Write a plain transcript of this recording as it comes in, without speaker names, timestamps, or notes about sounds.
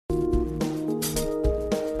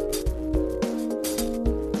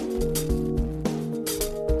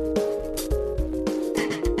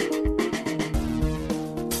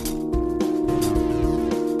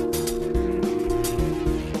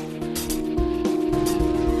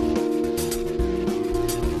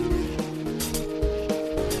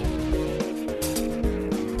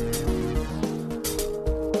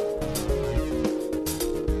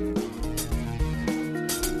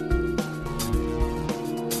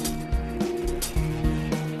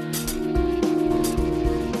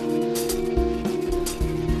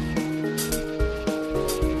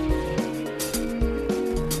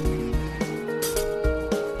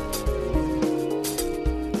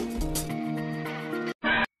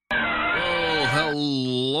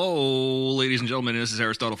ladies and gentlemen. This is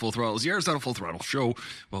Aristotle Full Throttle. It's the Aristotle Full Throttle Show.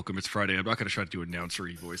 Welcome. It's Friday. I'm not going to try to do an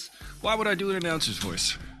announcer-y voice. Why would I do an announcer's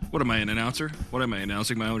voice? What am I, an announcer? What am I,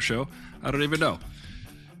 announcing my own show? I don't even know.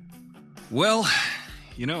 Well,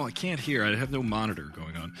 I can't hear. I have no monitor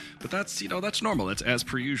going on. But that's normal. That's as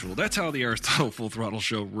per usual. That's how the Aristotle Full Throttle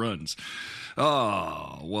Show runs.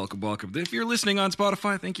 Oh, welcome. If you're listening on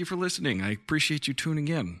Spotify, thank you for listening. I appreciate you tuning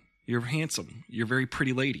in. You're handsome. You're a very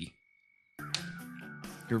pretty lady.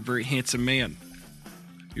 You're a very handsome man.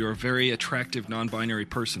 You're a very attractive non-binary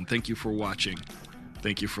person. Thank you for watching.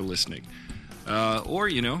 Thank you for listening. Or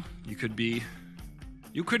you could be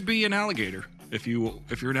an alligator. If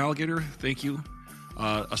you're an alligator, thank you.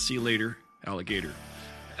 I'll see you later, alligator.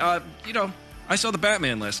 I saw the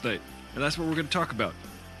Batman last night, and that's what we're going to talk about.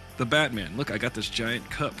 The Batman. Look, I got this giant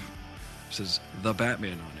cup. It says The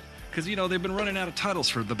Batman on it. Because, they've been running out of titles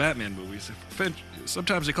for the Batman movies.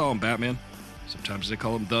 Sometimes they call him Batman. Sometimes they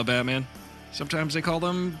call him The Batman. Sometimes they call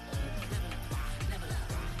them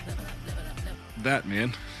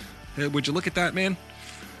Batman. Hey, would you look at that, man?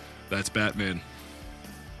 That's Batman.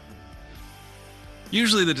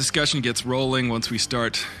 Usually the discussion gets rolling once we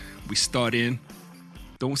start in.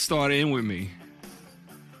 Don't start in with me.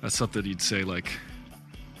 That's something you'd say, like,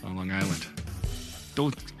 on Long Island.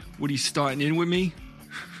 What are you starting in with me?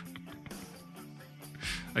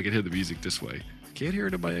 I can hear the music this way. Can't hear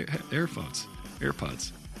it in my AirPods.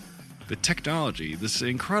 The technology, this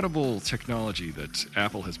incredible technology that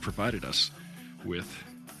Apple has provided us with,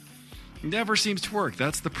 never seems to work.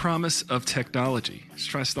 That's the promise of technology. Just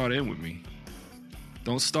try to start in with me.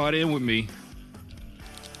 Don't start in with me.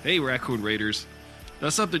 Hey, Raccoon Raiders.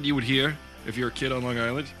 That's something you would hear if you're a kid on Long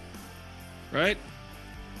Island. Right?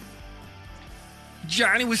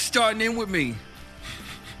 Johnny was starting in with me.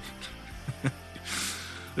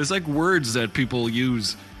 There's like words that people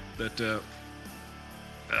use that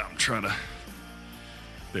I'm trying to...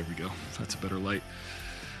 There we go. That's a better light.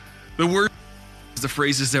 The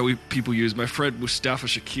phrases that people use. My friend Mustafa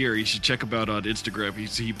Shakir, you should check him out on Instagram.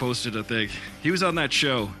 He posted a thing. He was on that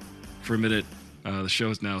show for a minute. The show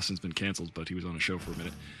has now since been canceled, but he was on a show for a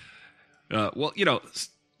minute.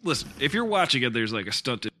 Listen, if you're watching it, there's like a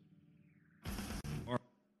stunt.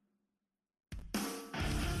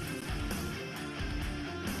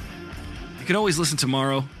 You can always listen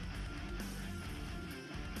tomorrow.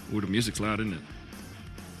 Ooh, the music's loud, isn't it?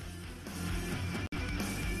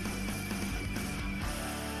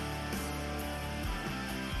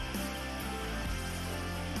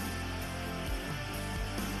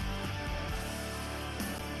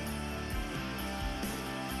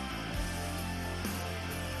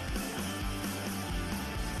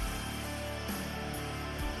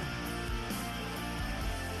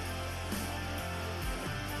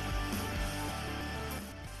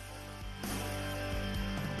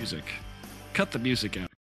 Music. Cut the music out.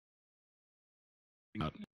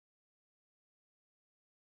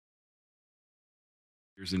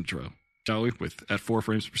 Here's intro, shall we? At 4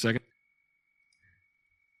 frames per second.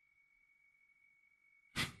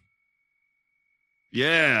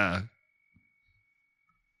 Yeah.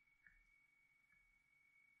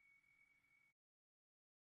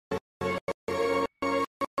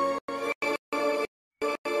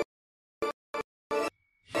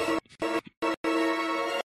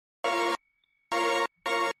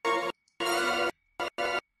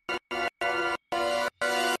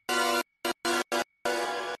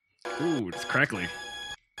 Ooh, it's crackly.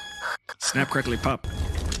 Snap, crackly, pop.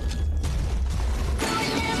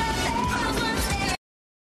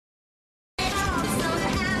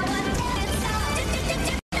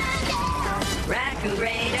 Raccoon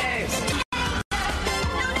Raiders.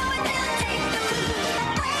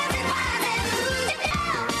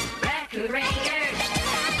 Raccoon Raiders.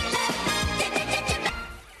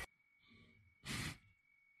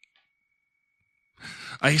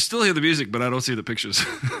 I still hear the music, but I don't see the pictures.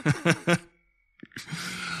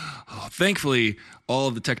 Thankfully, all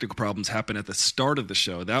of the technical problems happen at the start of the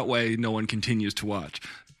show. That way, no one continues to watch.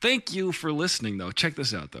 Thank you for listening, though. Check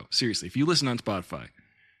this out, though. Seriously, if you listen on Spotify,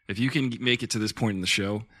 if you can make it to this point in the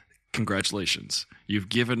show, congratulations. You've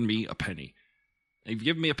given me a penny. You've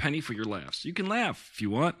given me a penny for your laughs. You can laugh if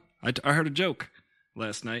you want. I heard a joke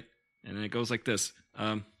last night, and it goes like this.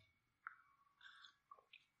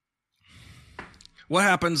 What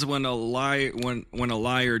happens when a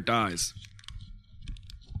liar dies?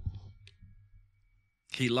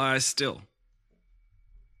 He lies still.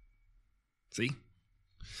 See?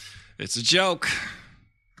 It's a joke.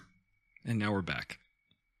 And now we're back.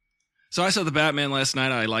 So I saw The Batman last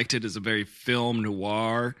night. I liked it as a very film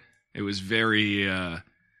noir. It was very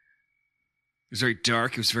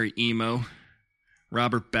dark. It was very emo.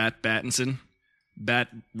 Robert Pattinson.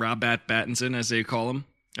 Rob Pattinson, as they call him,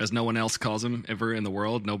 as no one else calls him ever in the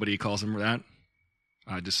world. Nobody calls him that.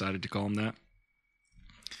 I decided to call him that.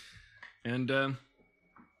 And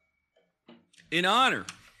in honor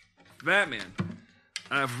of Batman,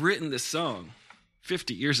 I've written this song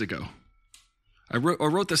 50 years ago. I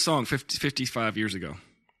wrote this song 55 years ago.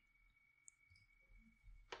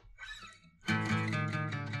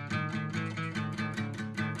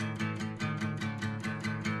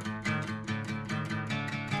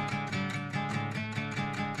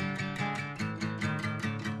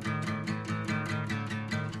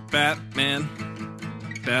 Batman,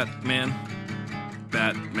 Batman,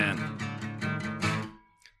 Batman,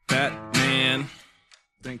 Batman.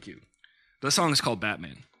 Thank you. The song is called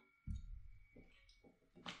Batman.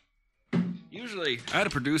 Usually, I had a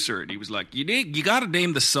producer, and he was like, you got to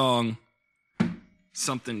name the song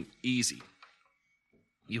something easy.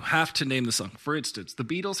 You have to name the song. For instance, the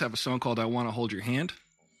Beatles have a song called I Want to Hold Your Hand.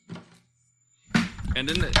 And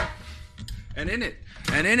in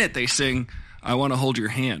it, they sing, I want to hold your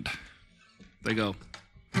hand. They go.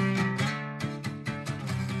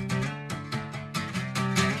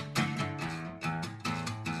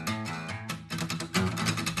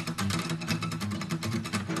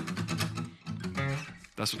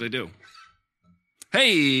 That's what they do.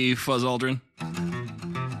 Hey, Fuzz Aldrin.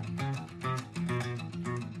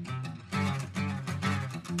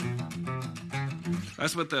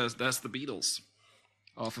 That's the Beatles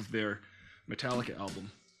off of their Metallica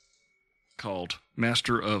album called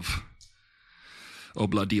Master of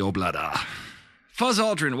Obladi Oblada. Fuzz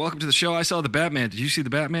Aldrin, welcome to the show. I saw the Batman. Did you see the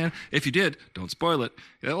Batman? If you did, don't spoil it.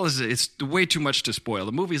 It's way too much to spoil.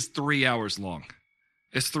 The movie is 3 hours long.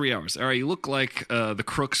 It's 3 hours. All right, you look like the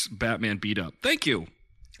Crooks Batman beat up. Thank you.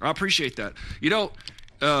 I appreciate that. You know,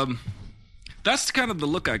 that's kind of the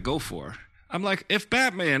look I go for. I'm like, if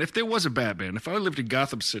there was a Batman, if I lived in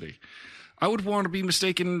Gotham City, I would want to be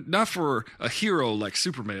mistaken not for a hero like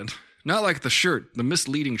Superman, not like the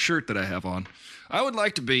misleading shirt that I have on. I would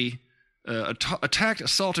like to be attacked,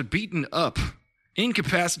 assaulted, beaten up,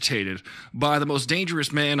 incapacitated by the most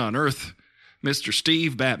dangerous man on earth, Mr.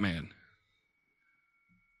 Steve Batman.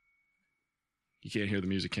 You can't hear the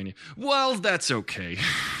music, can you? Well, that's okay.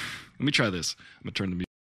 Let me try this. I'm going to turn the music.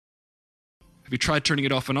 Have you tried turning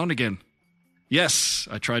it off and on again? Yes,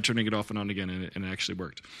 I tried turning it off and on again, and it actually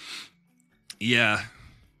worked. Yeah.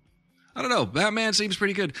 I don't know. Batman seems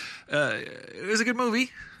pretty good. It was a good movie.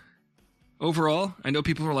 Overall, I know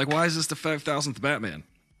people are like, why is this the 5,000th Batman?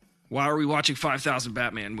 Why are we watching 5,000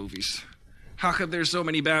 Batman movies? How come there's so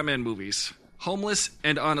many Batman movies? Homeless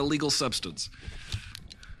and on illegal substance.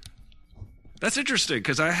 That's interesting,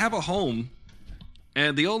 because I have a home,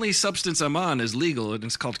 and the only substance I'm on is legal, and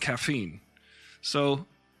it's called caffeine. So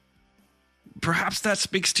perhaps that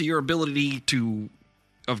speaks to your ability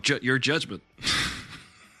of your judgment.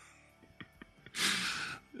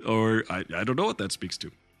 Or I don't know what that speaks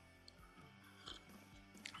to.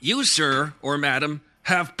 You, sir, or madam,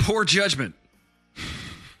 have poor judgment.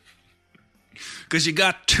 Because you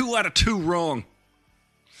got 2 out of 2 wrong.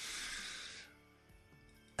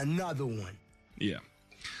 Another one. Yeah.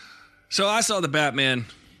 So I saw the Batman,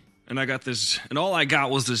 and I got this, and all I got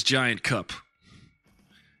was this giant cup.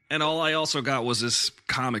 And all I also got was this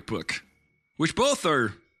comic book, which they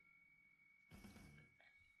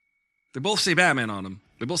both say Batman on them.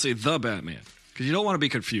 They both say The Batman, because you don't want to be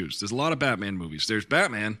confused. There's a lot of Batman movies. There's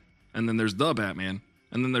Batman, and then there's The Batman,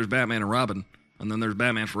 and then there's Batman and Robin, and then there's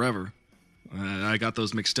Batman Forever. I got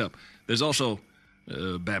those mixed up. There's also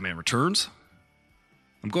Batman Returns.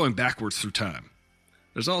 I'm going backwards through time.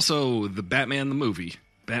 There's also the Batman the movie,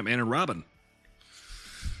 Batman and Robin.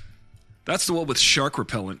 That's the one with shark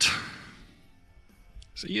repellent.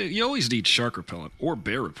 So you always need shark repellent or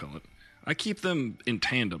bear repellent. I keep them in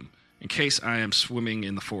tandem in case I am swimming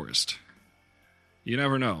in the forest. You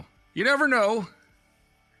never know. You never know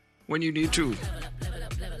when you need to.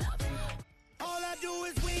 All I do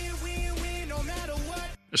is win, no matter what.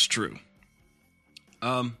 It's true.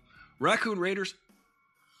 Raccoon Raiders,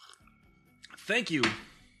 thank you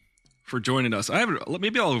for joining us.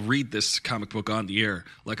 Maybe I'll read this comic book on the air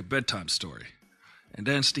like a bedtime story. And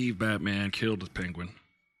then Steve Batman killed the penguin.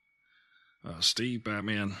 Steve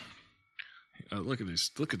Batman. Look at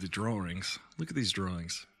this. Look at the drawings. Look at these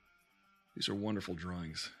drawings. These are wonderful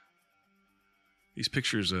drawings. These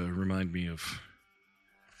pictures remind me of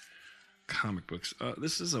comic books.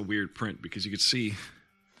 This is a weird print because you can see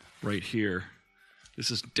right here. This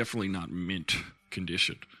is definitely not mint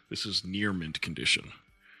condition. This is near mint condition.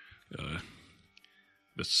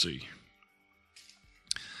 Let's see.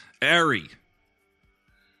 Ari.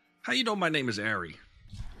 How you know my name is Ari?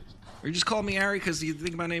 Or you just call me Ari because you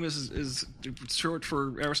think my name is short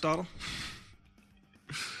for Aristotle?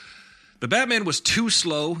 The Batman was too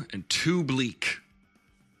slow and too bleak.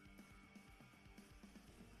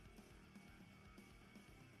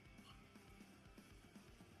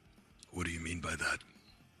 What do you mean by that?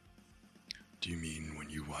 Do you mean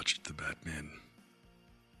when you watched The Batman,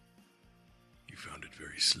 you found it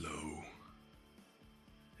very slow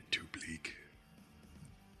and too bleak?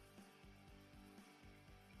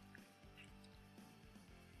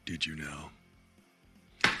 Did you now?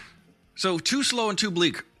 So, too slow and too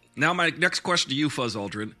bleak. Now my next question to you, Fuzz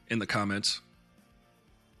Aldrin, in the comments.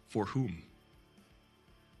 For whom?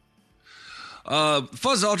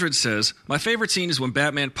 Fuzz Aldrin says, my favorite scene is when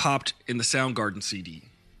Batman popped in the Soundgarden CD.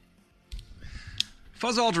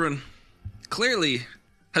 Fuzz Aldrin clearly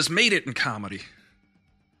has made it in comedy.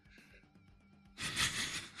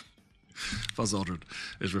 Fuzz Aldrin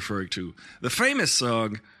is referring to the famous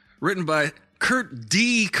song written by Kurt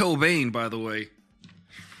D. Cobain, by the way,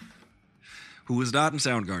 who was not in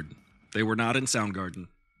Soundgarden. They were not in Soundgarden.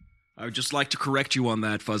 I would just like to correct you on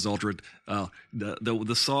that, Fuzz Aldrin.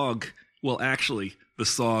 The song, well, actually, the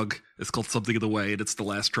song is called Something in the Way, and it's the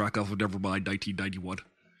last track off of Nevermind, 1991.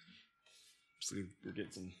 So we're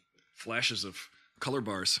getting some flashes of color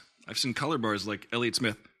bars. I've seen color bars like Elliott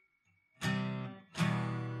Smith.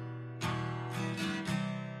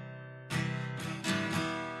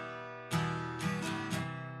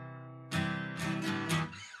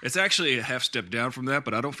 It's actually a half step down from that,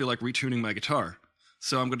 but I don't feel like retuning my guitar.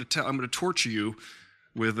 So I'm going to torture you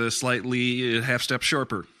with a slightly half step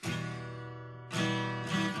sharper.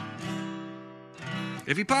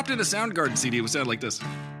 If you popped in a Soundgarden CD, it would sound like this.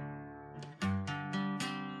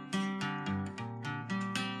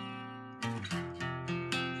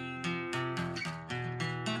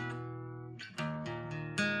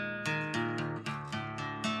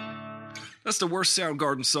 That's the worst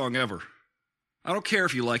Soundgarden song ever. I don't care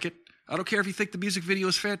if you like it. I don't care if you think the music video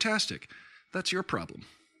is fantastic. That's your problem.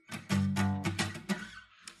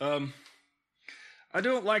 I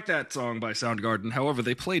don't like that song by Soundgarden. However,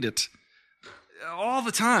 they played it all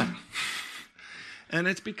the time. And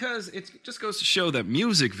it's because it just goes to show that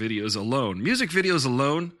music videos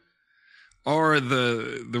alone are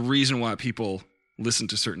the reason why people listen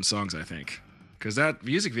to certain songs, I think. Because that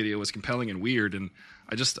music video was compelling and weird, and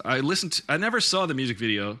I never saw the music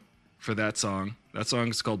video for that song. That song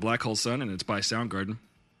is called Black Hole Sun, and it's by Soundgarden.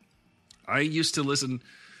 I used to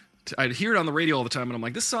I'd hear it on the radio all the time, and I'm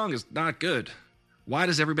like, this song is not good. Why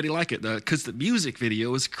does everybody like it? Because the music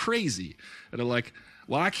video is crazy. And I'm like,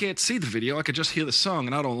 well, I can't see the video. I could just hear the song,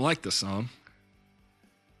 and I don't like the song.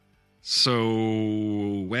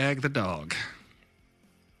 So, wag the dog.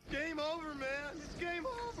 Game over, man. It's game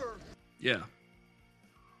over. Yeah.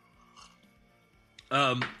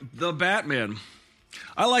 The Batman.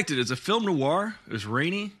 I liked it. It's a film noir. It was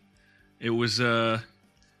rainy. It was. I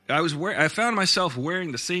found myself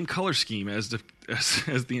wearing the same color scheme as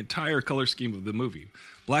the entire color scheme of the movie,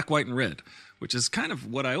 black, white, and red, which is kind of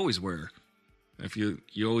what I always wear. If you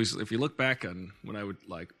look back on when I would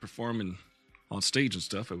like perform on stage and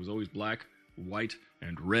stuff, it was always black, white,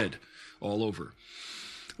 and red all over,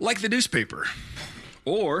 like the newspaper,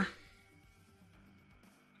 or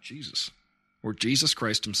Jesus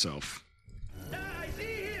Christ himself.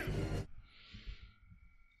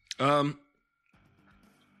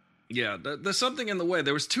 Yeah, there's something in the way.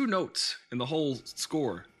 There was 2 notes in the whole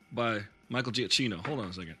score by Michael Giacchino. Hold on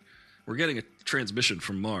a second. We're getting a transmission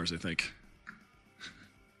from Mars, I think.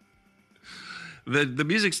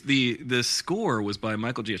 The score was by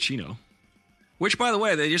Michael Giacchino, which, by the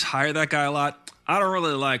way, they just hire that guy a lot. I don't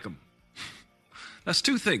really like him. That's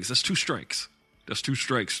 2 things. That's 2 strikes. That's 2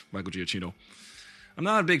 strikes, Michael Giacchino. I'm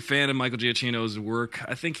not a big fan of Michael Giacchino's work.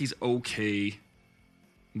 I think he's okay,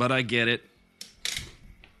 but I get it.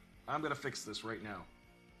 I'm going to fix this right now.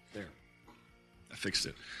 There. I fixed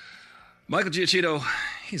it. Michael Giacchino,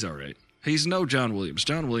 he's all right. He's no John Williams.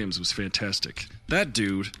 John Williams was fantastic. That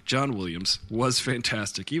dude, John Williams, was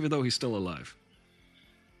fantastic, even though he's still alive.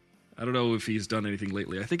 I don't know if he's done anything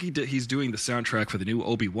lately. I think he's doing the soundtrack for the new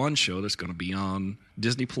Obi-Wan show that's going to be on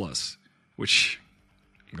Disney+, which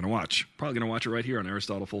I'm going to watch. Probably going to watch it right here on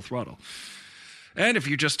Aristotle Full Throttle. And if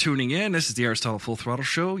you're just tuning in, this is the Aristotle Full Throttle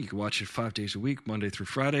Show. You can watch it 5 days a week, Monday through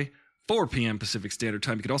Friday, 4 p.m. Pacific Standard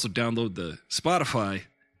Time. You can also download the Spotify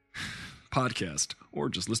podcast or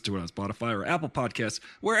just listen to it on Spotify or Apple Podcasts,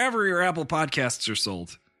 wherever your Apple Podcasts are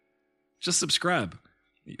sold. Just subscribe.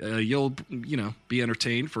 You'll, be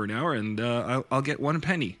entertained for an hour, and I'll get 1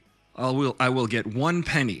 penny. I will get 1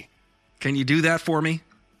 penny. Can you do that for me?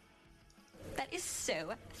 That is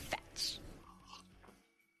so fat.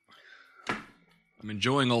 I'm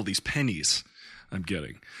enjoying all these pennies I'm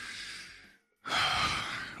getting.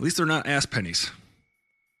 At least they're not ass pennies.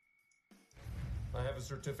 I have a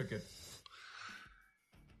certificate.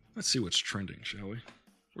 Let's see what's trending, shall we?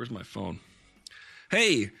 Where's my phone?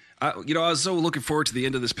 Hey, I was so looking forward to the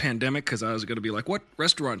end of this pandemic because I was going to be like, what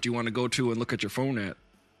restaurant do you want to go to and look at your phone at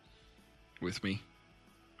with me?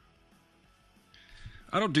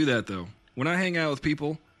 I don't do that, though. When I hang out with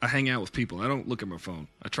people, I hang out with people. I don't look at my phone.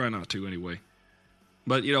 I try not to anyway.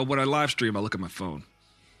 But, when I live stream, I look at my phone.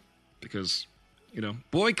 Because,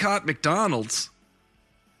 boycott McDonald's.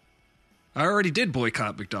 I already did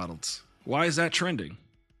boycott McDonald's. Why is that trending?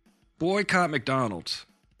 Boycott McDonald's.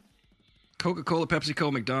 Coca-Cola,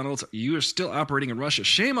 PepsiCo, McDonald's, you are still operating in Russia.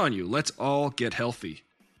 Shame on you. Let's all get healthy.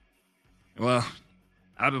 Well,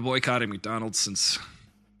 I've been boycotting McDonald's since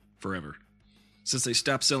forever. Since they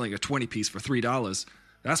stopped selling a 20-piece for $3,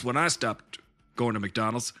 that's when I stopped going to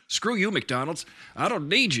McDonald's. Screw you, McDonald's. I don't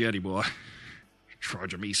need you anymore.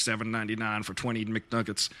 Charging me $7.99 for 20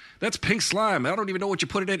 McNuggets. That's pink slime. I don't even know what you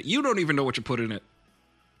put in it. You don't even know what you put in it.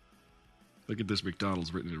 Look at this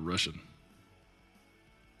McDonald's written in Russian.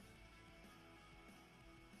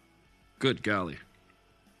 Good golly.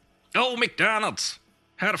 Oh, McDonald's.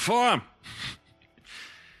 Had a farm.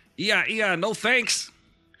 Yeah, no thanks.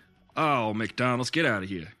 Oh, McDonald's, get out of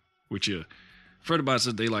here. Which a friend of mine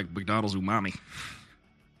said they like McDonald's umami.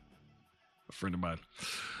 A friend of mine.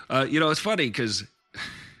 It's funny because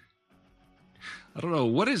I don't know,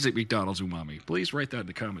 what is it, McDonald's umami? Please write that in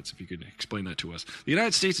the comments if you could explain that to us. The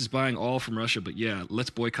United States is buying all from Russia, but yeah, let's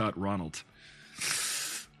boycott Ronald.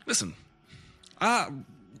 Listen, Ronald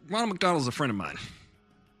McDonald's a friend of mine.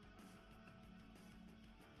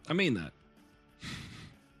 I mean that.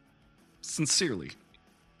 Sincerely.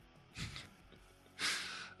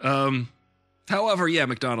 However, yeah,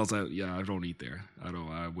 McDonald's, I don't eat there.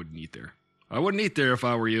 I wouldn't eat there. I wouldn't eat there if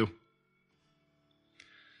I were you.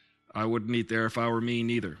 I wouldn't eat there if I were me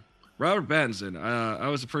neither. Robert Pattinson, I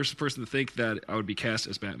was the first person to think that I would be cast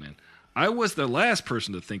as Batman. I was the last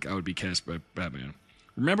person to think I would be cast by Batman.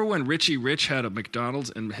 Remember when Richie Rich had a McDonald's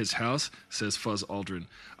in his house? Says Fuzz Aldrin.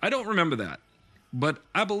 I don't remember that, but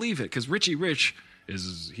I believe it because Richie Rich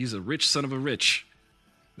he's a rich son of a rich.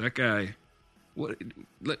 That guy. What?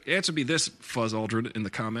 Answer me this, Fuzz Aldrin, in the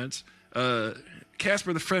comments.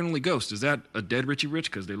 Casper the Friendly Ghost, is that a dead Richie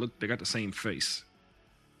Rich? Because they got the same face.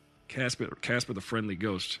 Casper the Friendly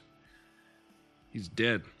Ghost. He's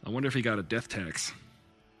dead. I wonder if he got a death tax.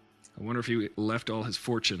 I wonder if he left all his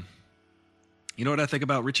fortune. You know what I think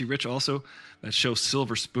about Richie Rich also? That show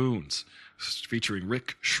Silver Spoons, featuring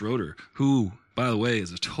Rick Schroeder, who, by the way,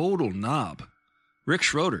 is a total knob. Rick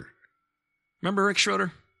Schroeder. Remember Rick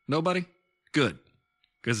Schroeder? Nobody? Good.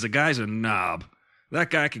 Because the guy's a knob. That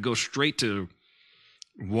guy could go straight to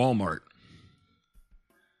Walmart.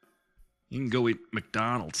 You can go eat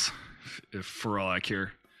McDonald's, if for all I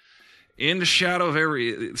care. In the shadow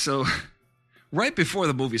of so right before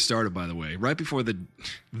the movie started, by the way, right before the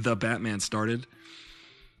Batman started,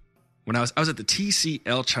 when I was at the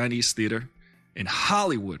TCL Chinese Theater in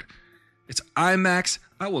Hollywood. It's IMAX.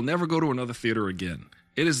 I will never go to another theater again.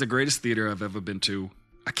 It is the greatest theater I've ever been to.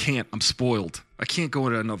 I'm spoiled. I can't go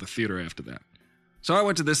to another theater after that. So I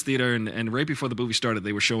went to this theater, and right before the movie started,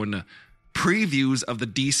 they were showing the previews of the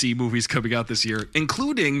DC movies coming out this year,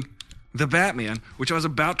 including The Batman, which I was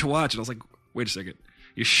about to watch. And I was like, wait a second.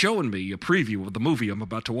 You're showing me a preview of the movie I'm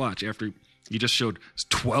about to watch after you just showed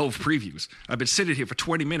 12 previews. I've been sitting here for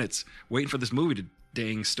 20 minutes waiting for this movie to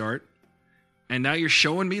dang start. And now you're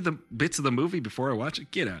showing me the bits of the movie before I watch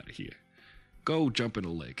it? Get out of here. Go jump in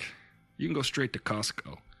a lake. You can go straight to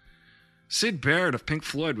Costco. Syd Barrett of Pink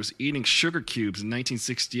Floyd was eating sugar cubes in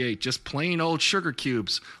 1968, just plain old sugar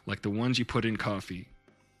cubes, like the ones you put in coffee.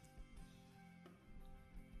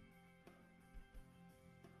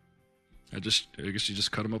 I guess you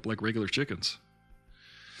just cut them up like regular chickens.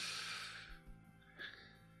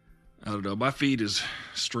 I don't know. My feed is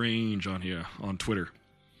strange on here, on Twitter.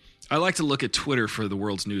 I like to look at Twitter for the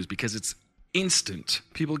world's news because it's instant.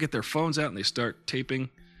 People get their phones out and they start taping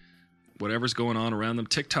whatever's going on around them.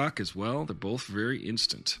 TikTok as well. They're both very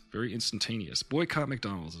instant, very instantaneous. Boycott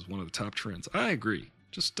McDonald's is one of the top trends. I agree.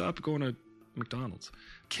 Just stop going to McDonald's.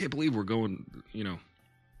 Can't believe we're going,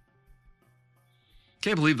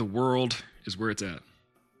 Can't believe the world is where it's at.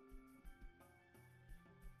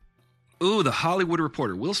 Ooh, The Hollywood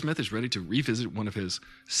Reporter. Will Smith is ready to revisit one of his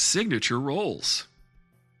signature roles.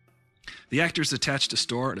 The actor is attached to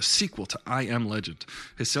star in a sequel to I Am Legend,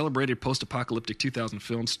 his celebrated post-apocalyptic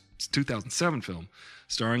 2007 film,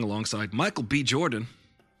 starring alongside Michael B. Jordan,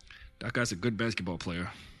 That guy's a good basketball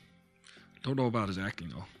player. Don't know about his acting,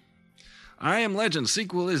 though. I Am Legend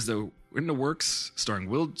sequel is in the works, starring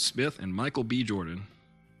Will Smith and Michael B. Jordan.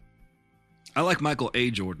 I like Michael A.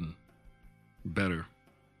 Jordan better.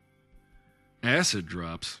 Acid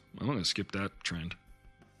drops. I'm going to skip that trend.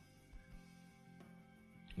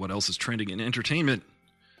 What else is trending in entertainment?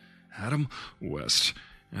 Adam West.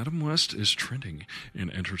 Adam West is trending in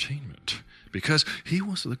entertainment because he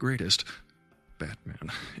was the greatest Batman,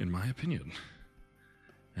 in my opinion.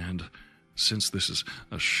 And since this is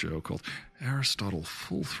a show called Aristotle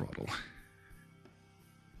Full Throttle,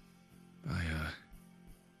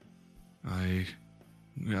 I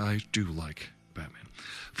do like Batman.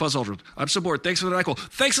 Fuzz Aldrin, I'm so bored. Thanks for the NyQuil.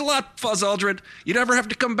 Thanks a lot, Fuzz Aldrin. You never have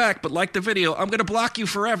to come back, but like the video. I'm going to block you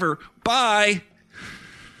forever. Bye.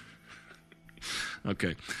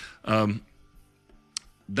 Okay.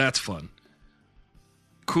 That's fun.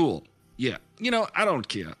 Cool. Yeah. You know, I don't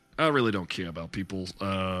care. I really don't care about people.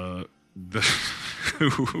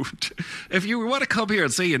 If you want to come here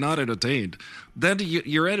and say you're not entertained, then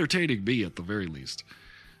you're entertaining me at the very least.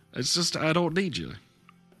 It's just, I don't need you.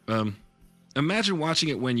 Imagine watching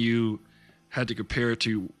it when you had to compare it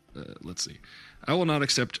to, let's see. I will not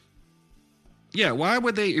accept. Yeah, why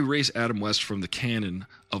would they erase Adam West from the canon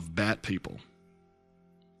of Bat people?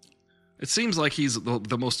 It seems like he's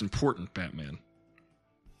the most important Batman.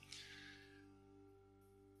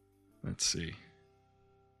 Let's see.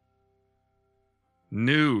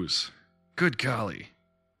 News. Good golly.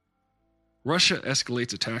 Russia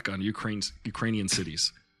escalates attack on Ukrainian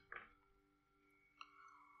cities.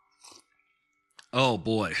 Oh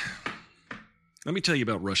boy. Let me tell you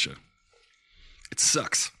about Russia. It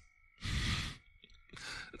sucks.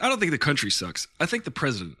 I don't think the country sucks. I think the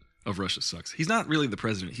president of Russia sucks. He's not really the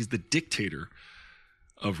president. He's the dictator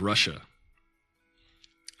of Russia.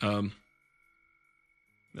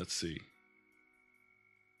 Let's see.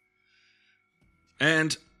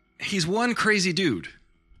 And he's one crazy dude.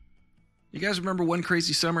 You guys remember One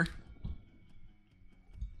Crazy Summer?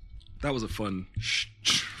 That was a fun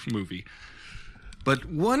movie. But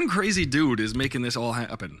one crazy dude is making this all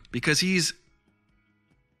happen because he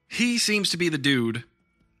seems to be the dude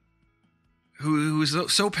who's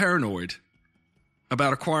so paranoid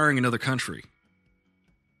about acquiring another country.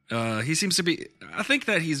 He seems to be, I think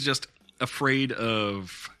that he's just afraid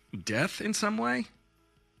of death in some way.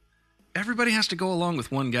 Everybody has to go along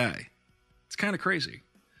with one guy. It's kind of crazy.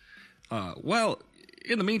 Well,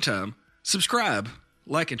 in the meantime, subscribe,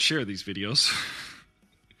 like, and share these videos.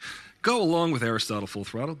 Go along with Aristotle Full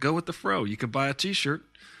Throttle. Go with the fro. You can buy a t-shirt.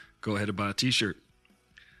 Go ahead and buy a t-shirt.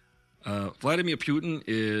 Vladimir Putin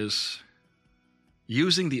is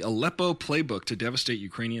using the Aleppo playbook to devastate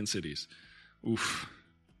Ukrainian cities. Oof.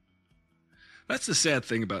 That's the sad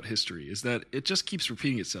thing about history, is that it just keeps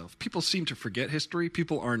repeating itself. People seem to forget history.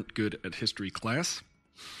 People aren't good at history class.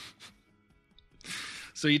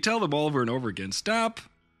 So you tell them over and over again, stop,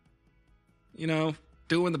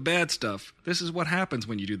 doing the bad stuff. This is what happens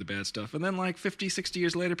when you do the bad stuff. And then like 50, 60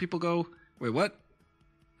 years later, people go, wait, what?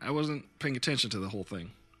 I wasn't paying attention to the whole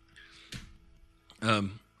thing. I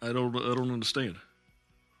don't understand.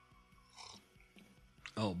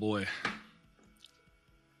 Oh, boy.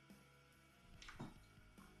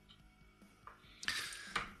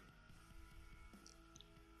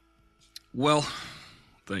 Well,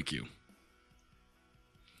 thank you.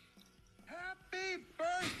 Happy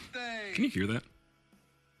birthday! Can you hear that?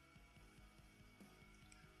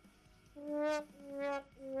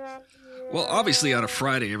 Well, obviously on a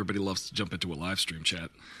Friday, everybody loves to jump into a live stream chat.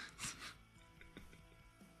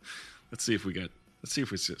 Let's see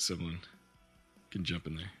if someone can jump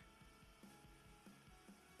in there.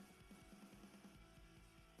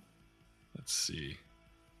 Let's see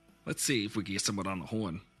if we can get someone on the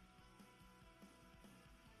horn.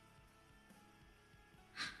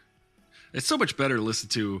 It's so much better to listen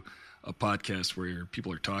to a podcast where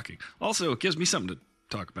people are talking. Also, it gives me something to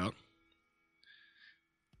talk about.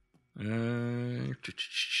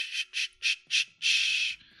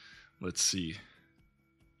 Let's see.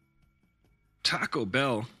 Taco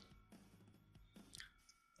Bell.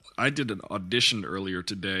 I did an audition earlier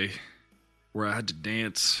today where I had to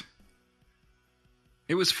dance.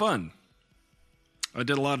 It was fun. I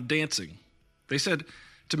did a lot of dancing. They said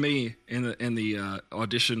to me in the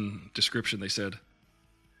audition description, they said,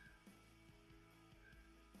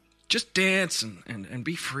 just dance and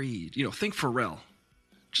be free. Think Pharrell.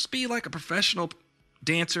 Just be like a professional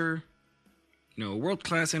dancer, a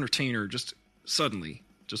world-class entertainer. Just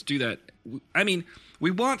do that. I mean,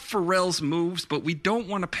 we want Pharrell's moves, but we don't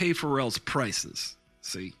want to pay Pharrell's prices.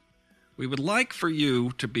 See, we would like for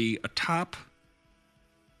you to be a top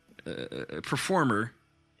performer,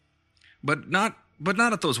 but not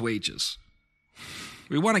at those wages.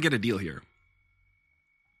 We want to get a deal here.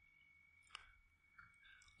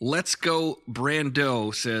 Let's Go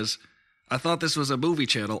Brando says, I thought this was a movie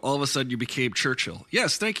channel. All of a sudden you became Churchill.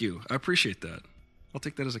 Yes, thank you. I appreciate that. I'll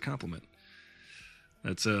take that as a compliment.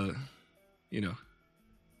 That's, do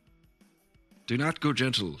not go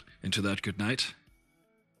gentle into that good night.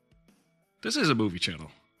 This is a movie channel.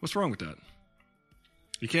 What's wrong with that?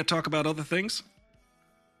 You can't talk about other things?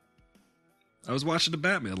 I was watching the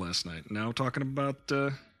Batman last night. Now I'm talking about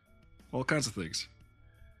all kinds of things.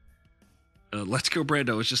 Let's Go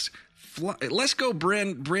Brando is just... Let's Go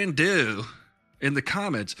Brando in the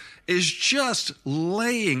comments is just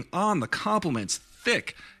laying on the compliments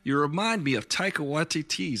thick. You remind me of Taika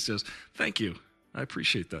Waititi. Says, thank you. I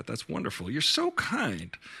appreciate that. That's wonderful. You're so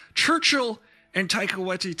kind. Churchill and Taika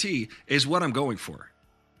Waititi is what I'm going for,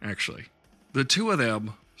 actually. The two of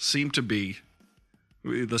them seem to be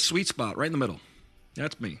the sweet spot right in the middle.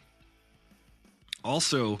 That's me.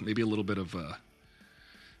 Also, maybe a little bit of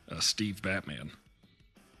Steve Batman.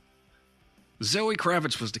 Zoe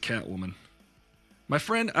Kravitz was the Catwoman. My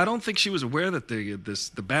friend, I don't think she was aware that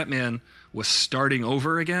the Batman was starting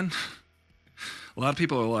over again. A lot of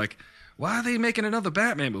people are like, why are they making another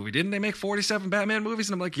Batman movie? Didn't they make 47 Batman movies?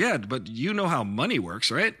 And I'm like, yeah, but you know how money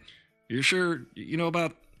works, right? You're sure you know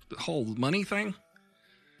about the whole money thing?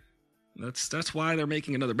 That's why they're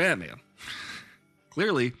making another Batman.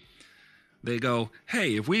 Clearly, they go,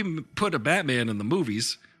 hey, if we put a Batman in the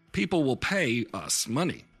movies, people will pay us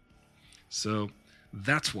money. So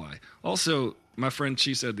that's why. Also, my friend,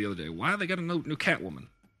 she said the other day, why they got a new Catwoman?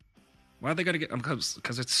 Why they got to get...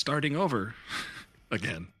 Because it's starting over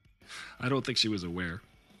again. I don't think she was aware.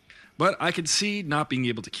 But I could see not being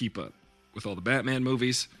able to keep up with all the Batman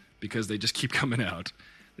movies because they just keep coming out.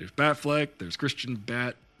 There's Batfleck, there's Christian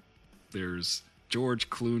Bat, there's George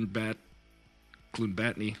Clooney.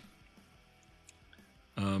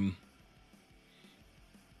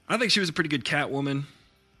 I think she was a pretty good Catwoman.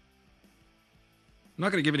 I'm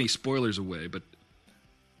not going to give any spoilers away, but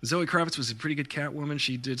Zoe Kravitz was a pretty good Catwoman.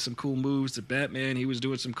 She did some cool moves. The Batman, he was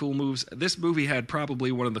doing some cool moves. This movie had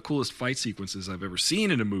probably one of the coolest fight sequences I've ever seen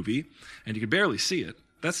in a movie, and you could barely see it.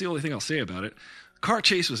 That's the only thing I'll say about it. Car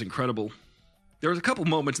chase was incredible. There was a couple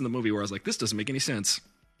moments in the movie where I was like, this doesn't make any sense.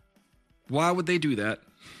 Why would they do that?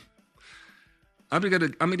 I'm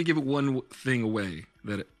gonna give it one thing away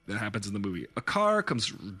that happens in the movie. A car comes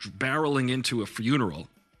barreling into a funeral.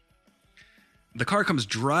 The car comes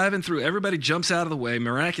driving through. Everybody jumps out of the way.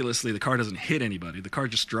 Miraculously, the car doesn't hit anybody. The car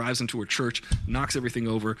just drives into a church, knocks everything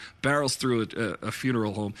over, barrels through a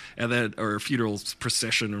funeral home, or a funeral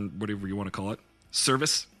procession, or whatever you want to call it,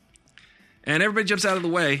 service. And everybody jumps out of the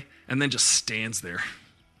way and then just stands there.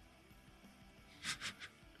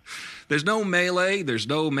 There's no melee. There's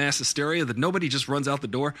no mass hysteria. That nobody just runs out the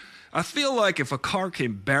door. I feel like if a car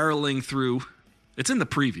came barreling through, it's in the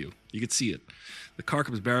preview. You can see it. The car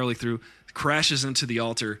comes barreling through, crashes into the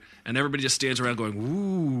altar, and everybody just stands around going,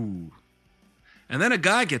 ooh. And then a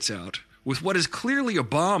guy gets out with what is clearly a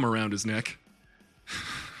bomb around his neck.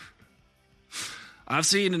 I've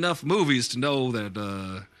seen enough movies to know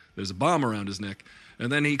that there's a bomb around his neck.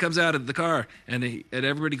 And then he comes out of the car, and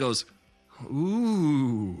everybody goes,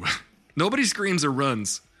 ooh. Nobody screams or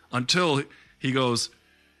runs until he goes,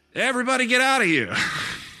 everybody get out of here.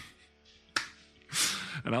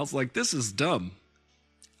 And I was like, this is dumb.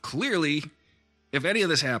 Clearly, if any of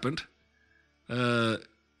this happened,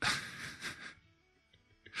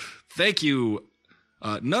 thank you,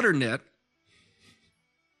 Nutternet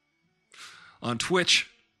on Twitch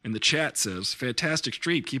in the chat says, fantastic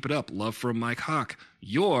stream, keep it up. Love from Mike Hawk,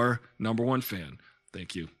 your number one fan.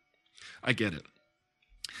 Thank you. I get it.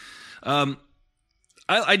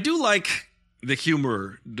 I do like the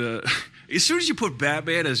humor. As soon as you put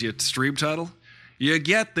Batman as your stream title, you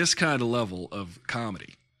get this kind of level of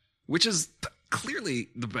comedy, which is clearly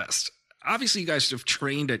the best. Obviously, you guys have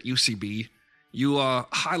trained at UCB. You are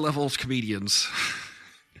high-level comedians.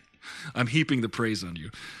 I'm heaping the praise on you.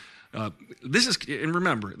 And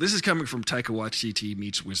remember, this is coming from Taika Waititi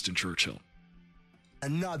meets Winston Churchill.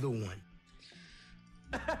 Another one.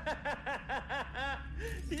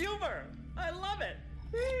 Humor. I love it.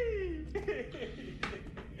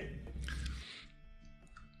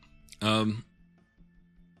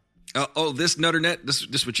 This Nutternet, this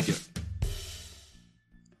is what you get.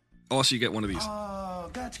 Also, you get one of these. Oh,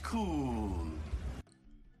 that's cool.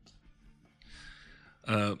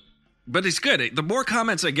 But it's good. The more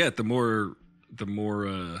comments I get, the more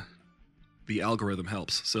the algorithm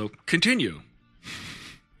helps. So continue.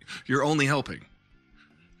 You're only helping.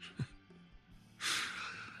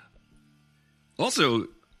 Also,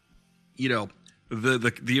 you know,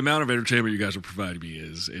 the amount of entertainment you guys are providing me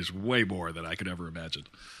is way more than I could ever imagine.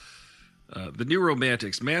 The New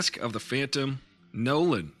Romantics, Mask of the Phantom,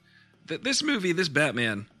 Nolan. This movie, this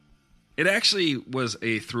Batman, it actually was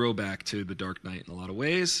a throwback to The Dark Knight in a lot of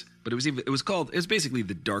ways, but it was basically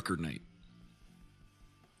The Darker Knight.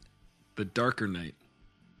 The Darker Knight.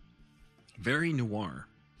 Very noir.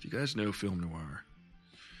 If you guys know film noir,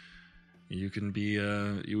 you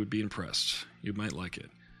would be impressed. You might like it.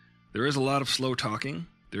 There is a lot of slow talking.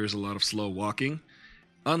 There is a lot of slow walking.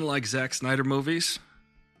 Unlike Zack Snyder movies,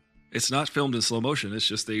 it's not filmed in slow motion. It's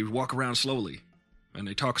just they walk around slowly and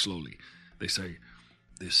they talk slowly. They say,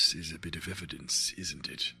 "This is a bit of evidence, isn't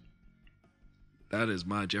it?" That is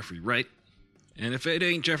my Jeffrey Wright. And if it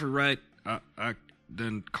ain't Jeffrey Wright,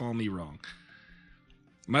 then call me wrong.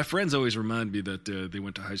 My friends always remind me that they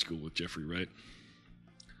went to high school with Jeffrey Wright.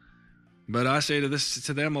 But I say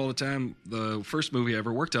to them all the time, the first movie I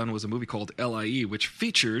ever worked on was a movie called L.I.E., which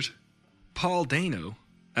featured Paul Dano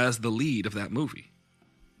as the lead of that movie.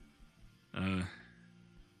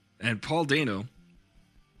 And Paul Dano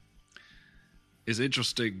is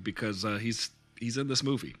interesting because he's in this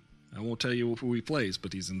movie. I won't tell you who he plays,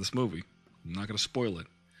 but he's in this movie. I'm not going to spoil it.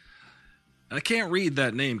 I can't read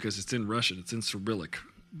that name because it's in Russian. It's in Cyrillic.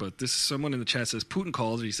 But someone in the chat says, Putin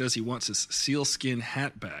called and he says he wants his sealskin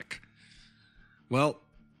hat back. Well,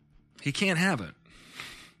 he can't have it.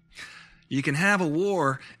 You can have a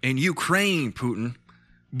war in Ukraine, Putin,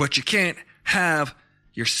 but you can't have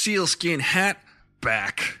your sealskin hat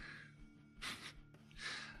back.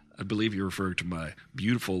 I believe you're referring to my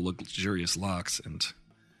beautiful, luxurious locks, and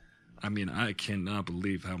I mean, I cannot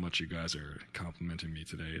believe how much you guys are complimenting me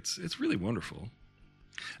today. It's really wonderful.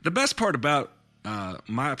 The best part about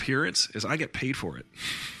my appearance is I get paid for it,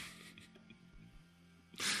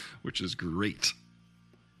 which is great.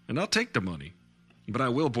 And I'll take the money, but I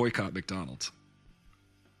will boycott McDonald's.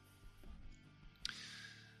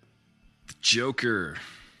 The Joker.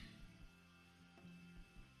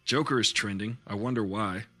 Joker is trending. I wonder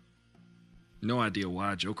why. No idea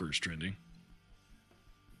why Joker is trending.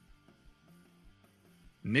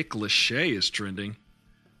 Nick Lachey is trending.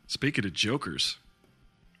 Speaking of Jokers.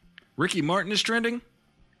 Ricky Martin is trending.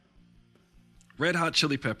 Red Hot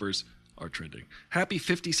Chili Peppers are trending. Happy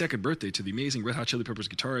 52nd birthday to the amazing Red Hot Chili Peppers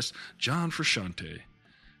guitarist John Frusciante.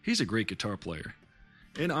 He's a great guitar player.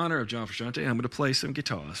 In honor of John Frusciante, I'm going to play some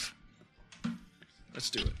guitars.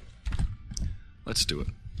 Let's do it. Let's do it.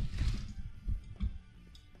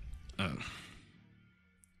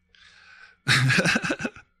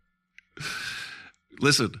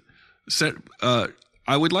 Listen,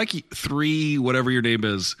 I would like 3, whatever your name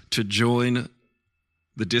is, to join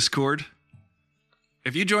the Discord.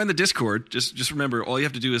 If you join the Discord, just remember, all you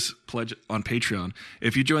have to do is pledge on Patreon.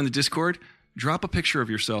 If you join the Discord, drop a picture of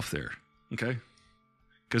yourself there, okay?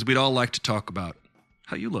 Because we'd all like to talk about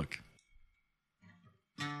how you look.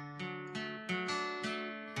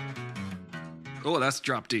 Oh, that's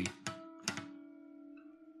drop D.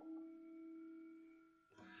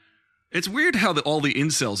 It's weird how all the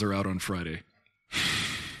incels are out on Friday.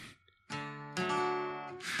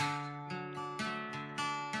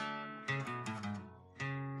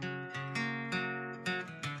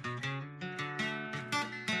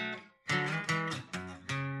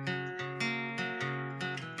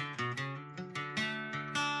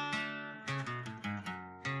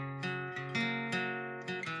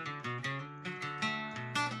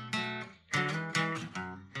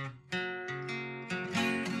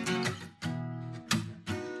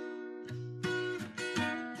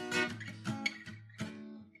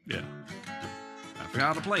 Yeah. I forgot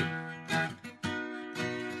how to play.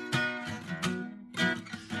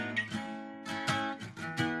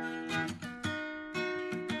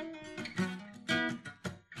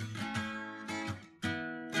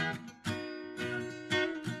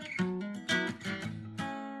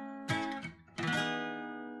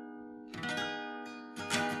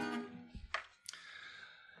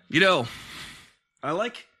 You know, I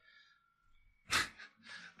like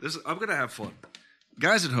this. I'm going to have fun.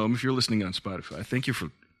 Guys at home, if you're listening on Spotify, thank you for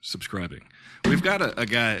subscribing. We've got a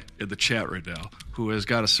guy in the chat right now who has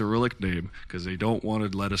got a Cyrillic name because they don't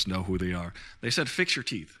want to let us know who they are. They said, fix your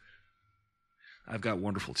teeth. I've got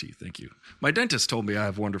wonderful teeth, thank you. My dentist told me I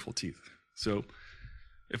have wonderful teeth. So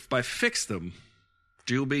if by fix them,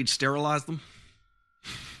 do you mean sterilize them?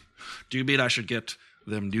 Do you mean I should get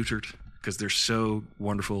them neutered because they're so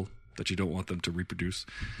wonderful that you don't want them to reproduce?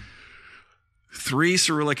 3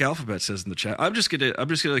 Cyrillic alphabet says in the chat. I'm just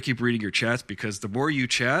gonna keep reading your chats because the more you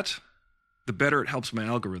chat, the better it helps my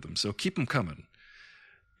algorithm. So keep them coming.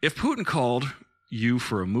 If Putin called you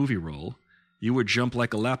for a movie role, you would jump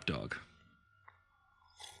like a lapdog.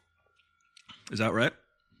 Is that right?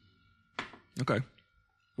 Okay.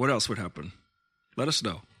 What else would happen? Let us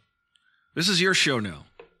know. This is your show now.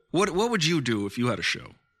 What would you do if you had a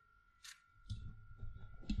show?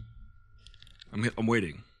 I'm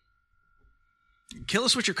waiting. Kill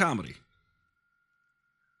us with your comedy.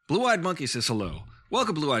 Blue-Eyed Monkey says hello.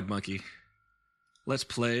 Welcome, Blue-Eyed Monkey. Let's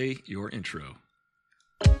play your intro.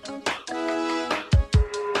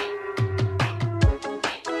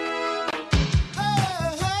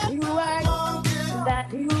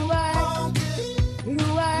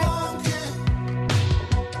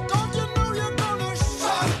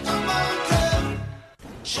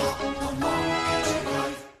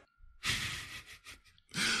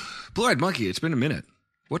 Blue-Eyed Monkey, it's been a minute.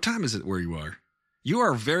 What time is it where you are? You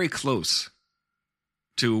are very close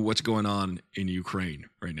to what's going on in Ukraine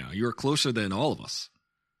right now. You are closer than all of us.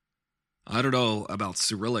 I don't know about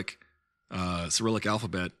Cyrillic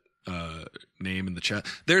alphabet name in the chat.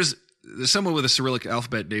 There's someone with a Cyrillic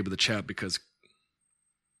alphabet name in the chat because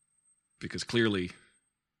clearly,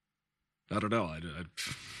 I don't know.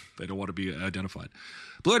 They don't want to be identified.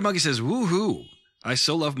 Blue-Eyed Monkey says, woohoo, I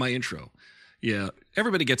so love my intro. Yeah,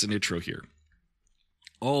 everybody gets an intro here.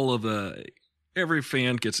 Every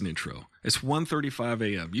fan gets an intro. It's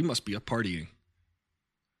 1:35 a.m. You must be up partying.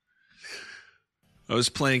 I was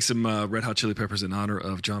playing some Red Hot Chili Peppers in honor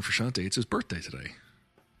of John Frusciante. It's his birthday today,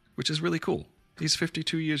 which is really cool. He's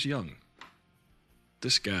 52 years young.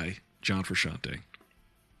 This guy, John Frusciante.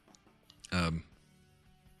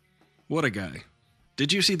 What a guy.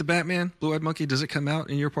 Did you see The Batman, Blue-Eyed Monkey? Does it come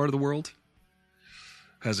out in your part of the world?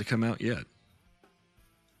 Has it come out yet?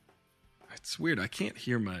 It's weird. I can't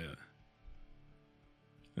hear my...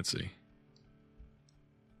 Let's see.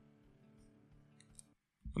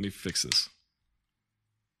 Let me fix this.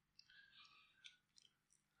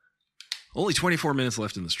 Only 24 minutes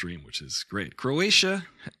left in the stream, which is great. Croatia...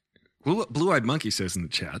 Blue-Eyed Monkey says in the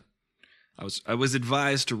chat. I was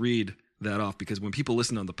advised to read that off because when people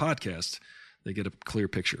listen on the podcast, they get a clear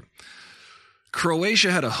picture.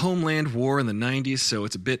 Croatia had a homeland war in the 90s, so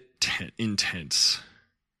it's a bit intense.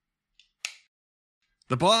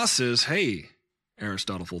 The boss says, hey,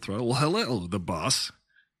 Aristotle Full Throttle. Well, hello, the boss.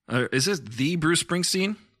 Is this the Bruce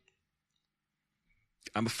Springsteen?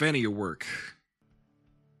 I'm a fan of your work.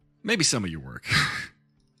 Maybe some of your work.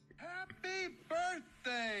 Happy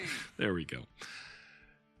birthday! There we go.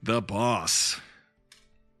 The boss.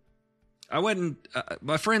 I went and...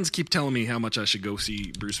 my friends keep telling me how much I should go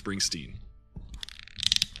see Bruce Springsteen.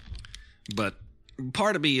 But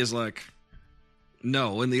part of me is like,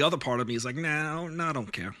 no. And the other part of me is like, no, I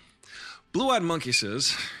don't care. Blue-Eyed Monkey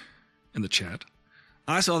says in the chat,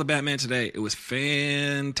 I saw the Batman today. It was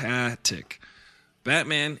fantastic.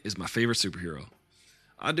 Batman is my favorite superhero.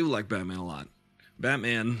 I do like Batman a lot.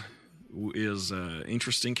 Batman is an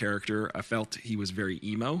interesting character. I felt he was very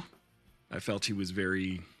emo. I felt he was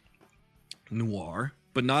very noir,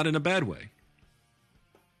 but not in a bad way.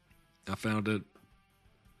 I found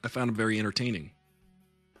him very entertaining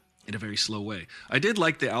in a very slow way. I did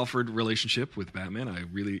like the Alfred relationship with Batman. I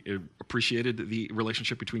really appreciated the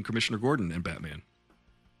relationship between Commissioner Gordon and Batman.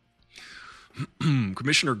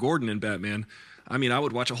 Commissioner Gordon and Batman, I mean, I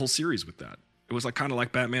would watch a whole series with that. It was kind of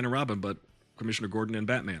like Batman and Robin, but Commissioner Gordon and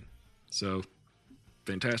Batman. So,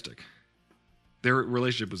 fantastic. Their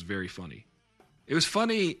relationship was very funny. It was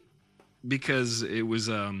funny because it was,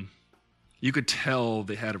 you could tell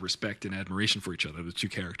they had a respect and admiration for each other, the two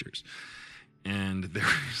characters. And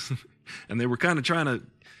they were kind of trying to...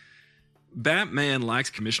 Batman likes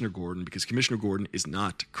Commissioner Gordon because Commissioner Gordon is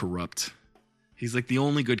not corrupt. He's like the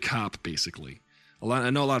only good cop, basically. I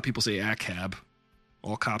know a lot of people say ACAB.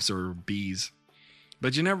 All cops are bees.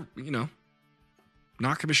 But you never,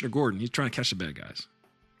 not Commissioner Gordon. He's trying to catch the bad guys.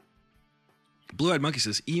 Blue-Eyed Monkey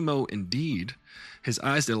says, emo indeed. His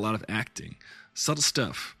eyes did a lot of acting. Subtle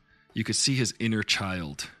stuff. You could see his inner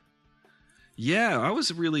child. Yeah, I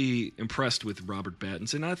was really impressed with Robert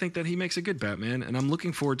Pattinson. I think that he makes a good Batman, and I'm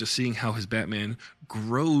looking forward to seeing how his Batman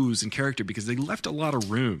grows in character because they left a lot of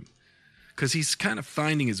room. Because he's kind of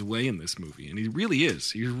finding his way in this movie, and he really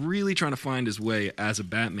is. He's really trying to find his way as a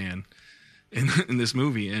Batman in this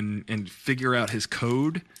movie and figure out his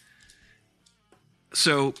code.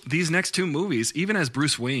 So these next two movies, even as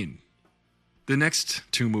Bruce Wayne, the next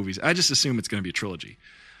two movies, I just assume it's going to be a trilogy.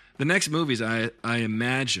 The next movies, I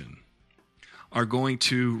imagine, are going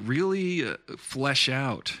to really flesh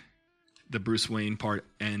out the Bruce Wayne part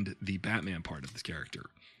and the Batman part of this character.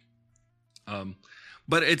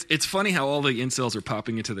 But it's funny how all the incels are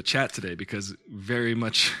popping into the chat today because very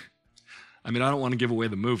much, I mean, I don't want to give away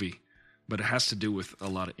the movie, but it has to do with a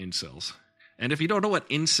lot of incels. And if you don't know what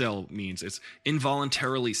incel means, it's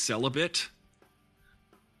involuntarily celibate.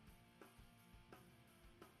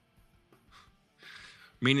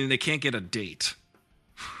 Meaning they can't get a date.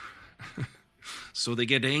 So they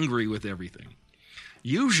get angry with everything.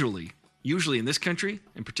 Usually in this country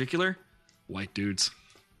in particular, white dudes.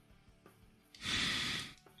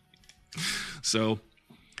 So,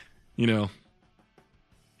 you know,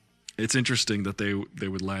 it's interesting that they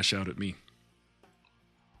would lash out at me.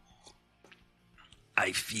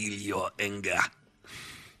 I feel your anger.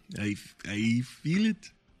 I feel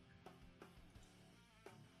it.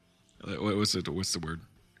 What's the word?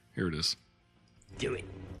 Here it is. Do it.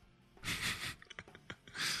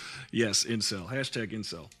 Yes, incel. Hashtag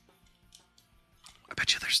incel. I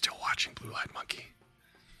bet you they're still watching Blue Eyed Monkey.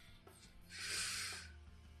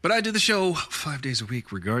 But I do the show 5 days a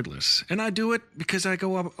week regardless. And I do it because I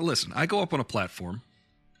go up on a platform,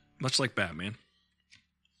 much like Batman.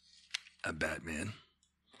 I'm Batman.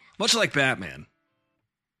 Much like Batman.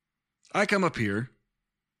 I come up here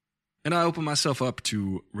and I open myself up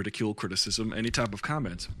to ridicule, criticism, any type of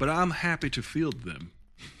comments. But I'm happy to field them.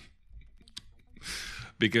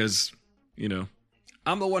 Because, you know,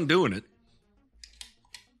 I'm the one doing it.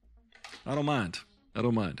 I don't mind.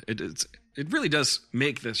 It really does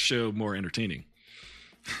make the show more entertaining.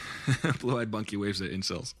 Blue-eyed monkey waves at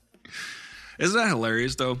incels. Isn't that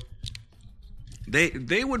hilarious, though?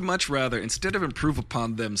 They would much rather, instead of improve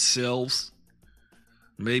upon themselves,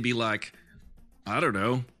 maybe like, I don't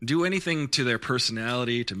know, do anything to their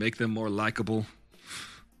personality to make them more likable.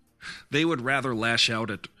 They would rather lash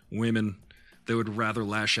out at women. They would rather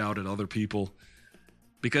lash out at other people.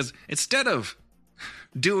 Because instead of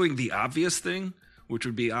doing the obvious thing, which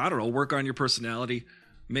would be, I don't know, work on your personality,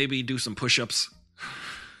 maybe do some push-ups,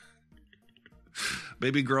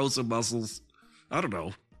 maybe grow some muscles, I don't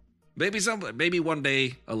know. Maybe one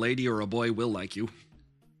day a lady or a boy will like you.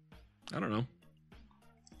 I don't know.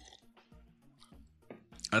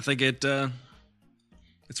 I think it's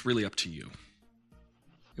really up to you.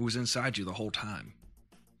 It was inside you the whole time.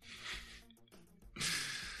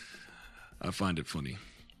 I find it funny.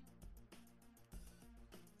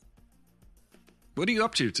 What are you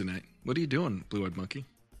up to tonight? What are you doing, Blue-Eyed Monkey?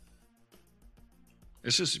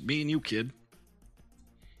 It's just me and you, kid.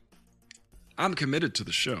 I'm committed to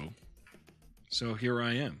the show. So here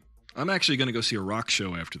I am. I'm actually going to go see a rock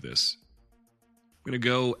show after this. I'm going to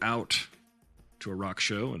go out to a rock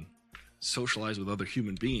show and socialize with other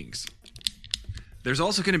human beings. There's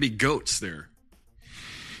also going to be goats there.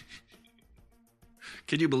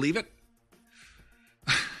 Can you believe it?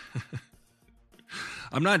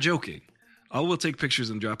 I'm not joking. I will take pictures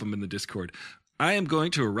and drop them in the Discord. I am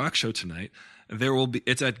going to a rock show tonight.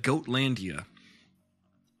 It's at Goatlandia.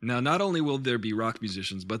 Now, not only will there be rock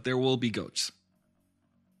musicians, but there will be goats.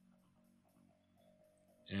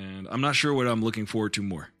 And I'm not sure what I'm looking forward to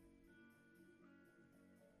more.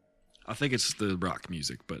 I think it's the rock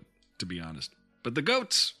music, but to be honest. But the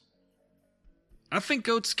goats, I think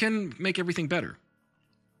goats can make everything better.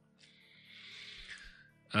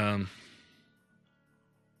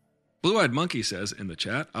 Blue-Eyed Monkey says in the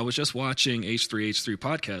chat, I was just watching H3H3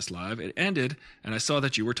 podcast live. It ended, and I saw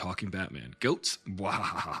that you were talking Batman. Goats?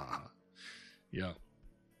 Wow. Yeah.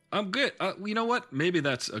 I'm good. You know what? Maybe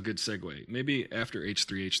that's a good segue. Maybe after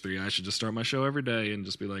H3H3, I should just start my show every day and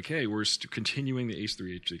just be like, hey, we're continuing the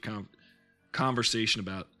H3H3 conversation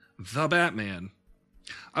about the Batman.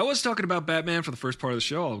 I was talking about Batman for the first part of the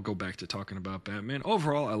show. I'll go back to talking about Batman.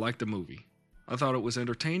 Overall, I liked the movie. I thought it was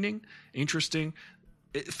entertaining, interesting.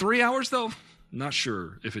 3 hours, though? Not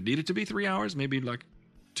sure if it needed to be 3 hours. Maybe like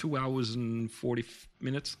 2 hours and 40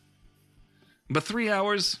 minutes. But 3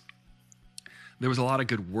 hours, there was a lot of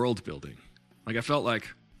good world building. Like, I felt like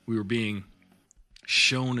we were being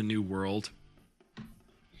shown a new world.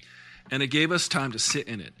 And it gave us time to sit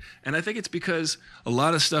in it. And I think it's because a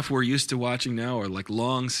lot of stuff we're used to watching now are like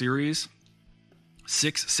long series.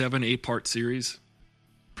 6, 7, 8-part series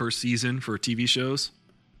per season for TV shows.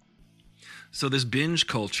 So this binge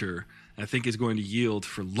culture, I think, is going to yield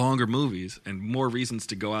for longer movies and more reasons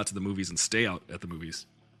to go out to the movies and stay out at the movies.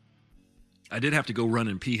 I did have to go run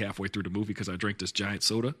and pee halfway through the movie because I drank this giant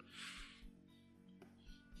soda.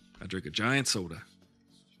 I drank a giant soda.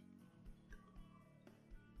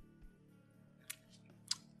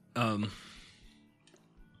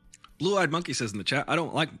 Blue-Eyed Monkey says in the chat, I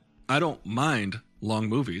don't mind long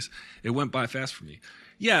movies. It went by fast for me.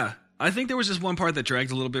 Yeah, I think there was just one part that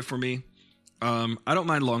dragged a little bit for me. I don't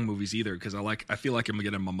mind long movies either because I feel like I'm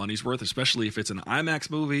getting my money's worth, especially if it's an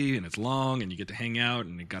IMAX movie and it's long and you get to hang out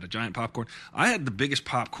and you got a giant popcorn. I had the biggest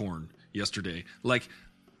popcorn yesterday. Like,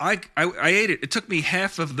 I ate it. It took me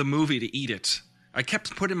half of the movie to eat it. I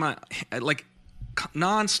kept putting my, like,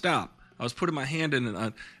 nonstop. I was putting my hand in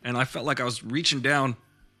it, and I felt like I was reaching down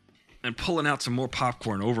and pulling out some more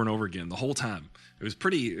popcorn over and over again the whole time. It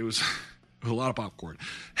was a lot of popcorn.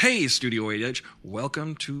 Hey, Studio 8H,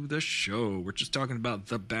 welcome to the show. We're just talking about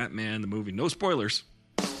The Batman, the movie. No spoilers.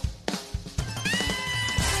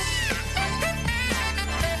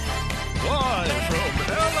 Live from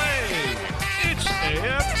LA, it's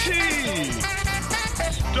AFT.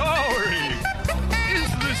 Starring Is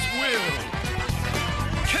This Will,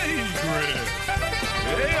 K-Griff,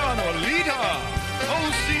 Aeon Olita,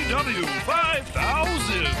 OCW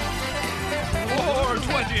 5000,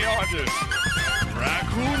 420 Artists,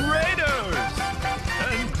 Raccoon Raiders,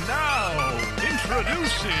 and now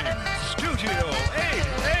introducing Studio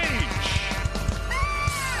 8H.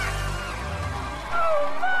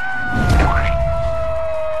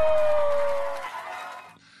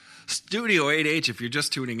 Studio 8H, if you're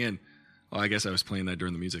just tuning in. Well, I guess I was playing that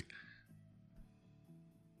during the music.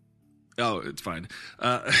 Oh, it's fine.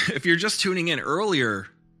 If you're just tuning in, earlier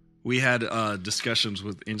we had discussions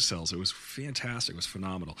with incels. It was fantastic. It was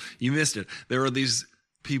phenomenal. You missed it. There were these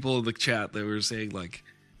people in the chat that were saying, like,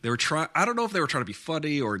 they were trying, I don't know if they were trying to be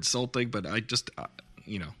funny or insulting, but I just,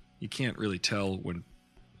 you can't really tell when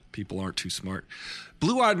people aren't too smart.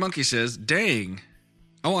 Blue-Eyed Monkey says, dang,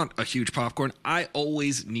 I want a huge popcorn. I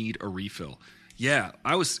always need a refill. Yeah,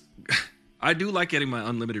 I do like getting my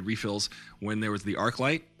unlimited refills when there was the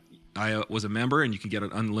ArcLight. I was a member and you can get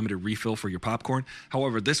an unlimited refill for your popcorn.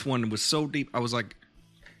 However, this one was so deep. I was like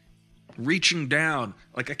reaching down,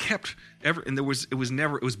 like I kept and it was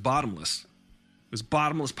bottomless. It was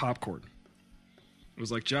bottomless popcorn. It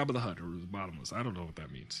was like Jabba the Hutt, or it was bottomless. I don't know what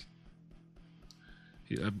that means.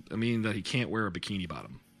 I mean that he can't wear a bikini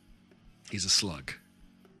bottom. He's a slug.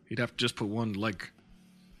 He'd have to just put one leg.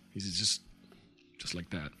 He's just like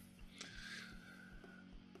that.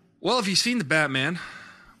 Well, if you've seen The Batman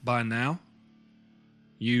by now,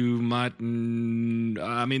 you might...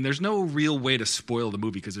 I mean, there's no real way to spoil the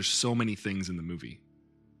movie because there's so many things in the movie.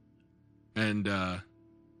 And,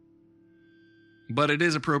 but it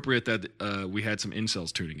is appropriate that we had some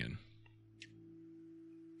incels tuning in.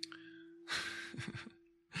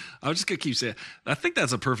 I'm just going to keep saying... I think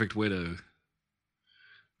that's a perfect way to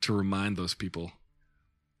remind those people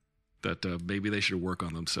that maybe they should work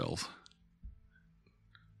on themselves.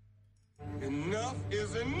 Enough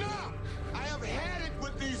is enough. I have had it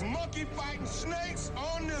with these monkey fighting snakes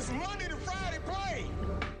on this Monday to Friday plane.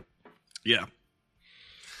 Yeah.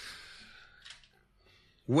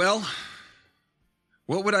 Well,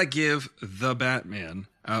 what would I give The Batman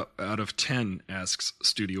out of 10, asks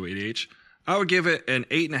Studio 8H. I would give it an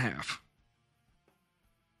 8.5.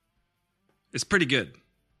 It's pretty good.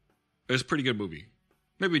 It's a pretty good movie.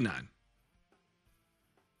 Maybe 9.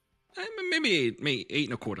 Maybe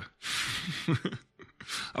 8.25.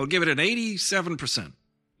 I would give it an 87%.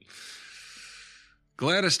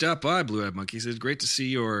 Glad I stopped by, Blue-Eyed Monkey. It's great to see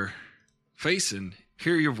your face and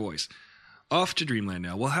hear your voice. Off to Dreamland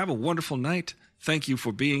now. Well, have a wonderful night. Thank you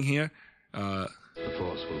for being here. The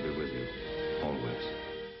Force will be with you, always.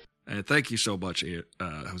 And thank you so much, I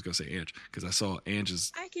was going to say Ange, because I saw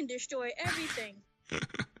Ange's... I can destroy everything,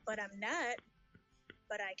 but I'm not.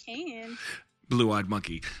 But I can. Blue-Eyed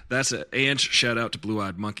Monkey. That's an Ange shout out to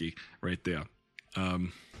Blue-Eyed Monkey right there.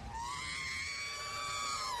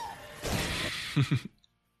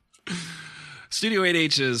 Studio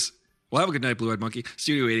 8H says, well, have a good night, Blue-Eyed Monkey.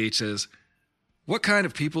 Studio 8H says, what kind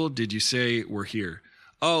of people did you say were here?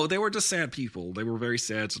 Oh, they were just sad people. They were very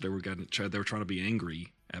sad, so they were trying to be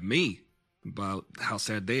angry at me about how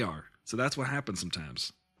sad they are. So that's what happens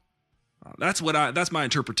sometimes. That's my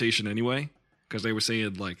interpretation anyway, because they were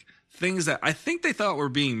saying like things that I think they thought were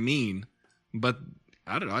being mean, but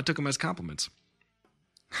I don't know. I took them as compliments.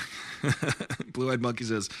 Blue-Eyed Monkey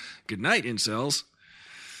says, good night, incels.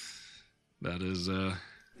 That is,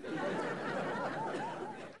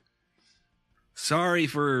 sorry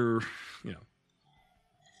for,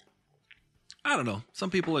 I don't know. Some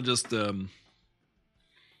people are just, they're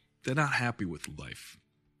not happy with life.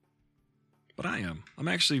 But I am. I'm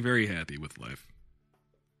actually very happy with life.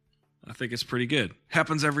 I think it's pretty good.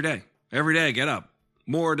 Happens every day. Every day I get up.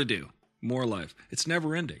 More to do. More life. It's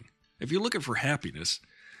never ending. If you're looking for happiness,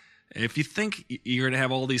 if you think you're going to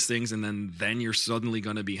have all these things and then you're suddenly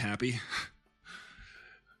going to be happy,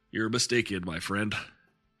 you're mistaken, my friend.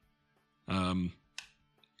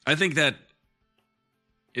 I think that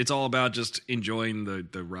it's all about just enjoying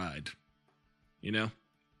the ride.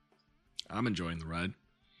 I'm enjoying the ride.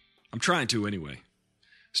 I'm trying to anyway.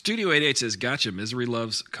 Studio 88 says, gotcha, misery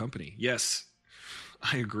loves company. Yes,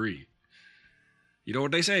 I agree. You know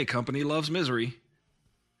what they say, company loves misery.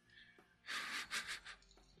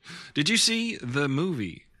 Did you see the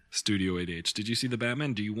movie Studio 8H? Did you see the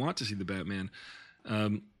Batman? Do you want to see the Batman?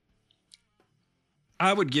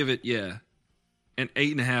 I would give it, an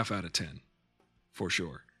 8.5 out of 10 for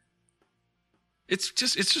sure. It's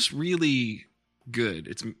just really good.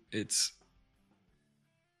 It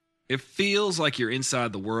feels like you're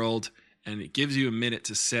inside the world, and it gives you a minute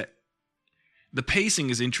to set. The pacing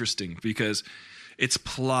is interesting because it's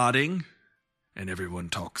plotting, and everyone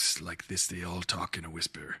talks like this. They all talk in a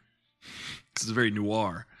whisper. It's very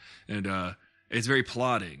noir, and it's very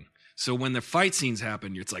plotting. So when the fight scenes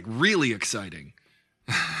happen, it's like really exciting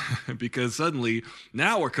because suddenly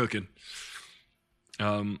now we're cooking.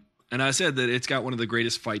 And I said that it's got one of the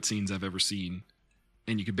greatest fight scenes I've ever seen,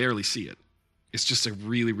 and you can barely see it. It's just a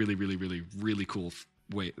really, really, really, really, really cool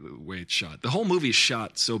way it's shot. The whole movie is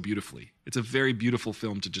shot so beautifully. It's a very beautiful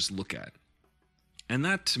film to just look at. And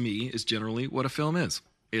that, to me, is generally what a film is.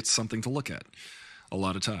 It's something to look at a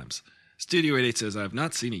lot of times. Studio 88 says, I have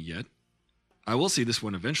not seen it yet. I will see this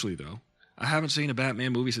one eventually, though. I haven't seen a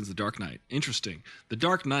Batman movie since The Dark Knight. Interesting. The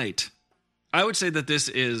Dark Knight, I would say that this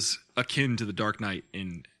is akin to The Dark Knight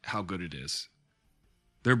in how good it is.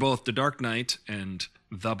 They're both The Dark Knight and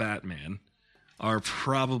The Batman are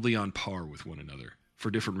probably on par with one another for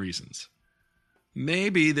different reasons.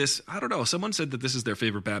 Maybe this, I don't know, someone said that this is their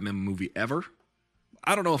favorite Batman movie ever.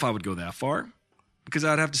 I don't know if I would go that far because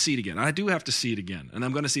I'd have to see it again. I do have to see it again, and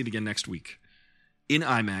I'm going to see it again next week in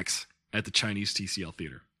IMAX at the Chinese TCL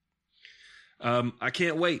Theater. I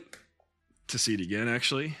can't wait to see it again,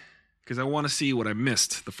 actually, because I want to see what I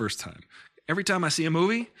missed the first time. Every time I see a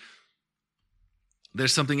movie,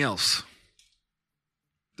 there's something else.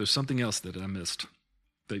 There's something else that I missed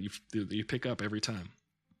that you pick up every time.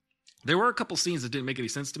 There were a couple scenes that didn't make any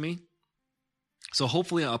sense to me. So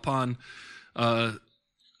hopefully upon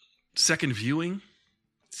second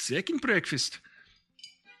breakfast,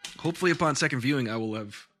 hopefully upon second viewing, I will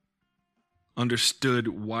have understood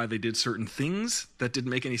why they did certain things that didn't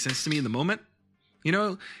make any sense to me in the moment. You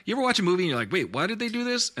know, you ever watch a movie and you're like, wait, why did they do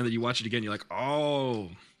this? And then you watch it again, and you're like, oh,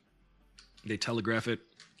 they telegraph it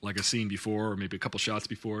like a scene before or maybe a couple shots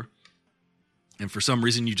before. And for some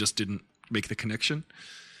reason, you just didn't make the connection.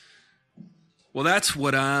 Well, that's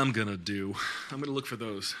what I'm going to do. I'm going to look for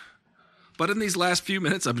those. But in these last few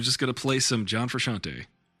minutes, I'm just going to play some John Frusciante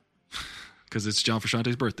because it's John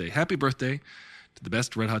Frusciante's birthday. Happy birthday to the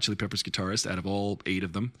best Red Hot Chili Peppers guitarist out of all 8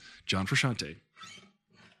 of them, John Frusciante.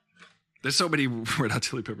 There's so many Red Hot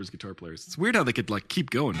Chili Peppers guitar players. It's weird how they could like keep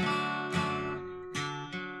going.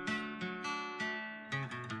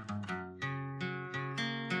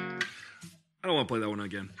 I don't want to play that one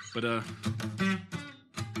again, but I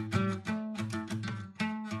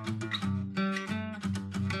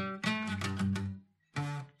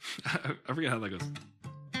forget how that goes.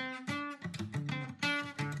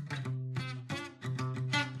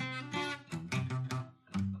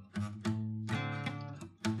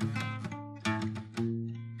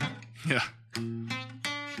 Yeah.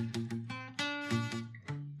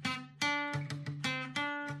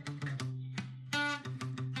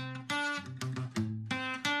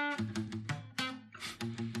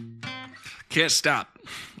 Can't stop.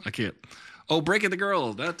 I can't. Oh, Breaking the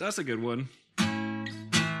Girl. That's a good one.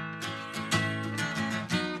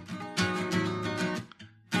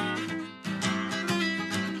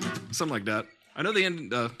 Something like that. I know the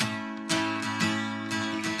end.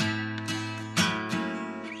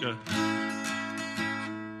 Yeah.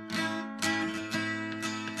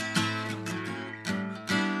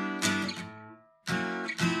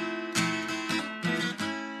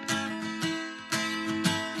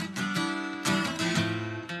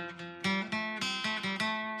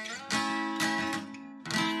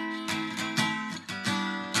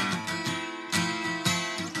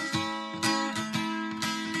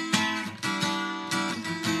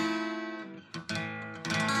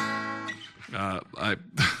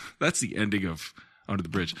 That's the ending of Under the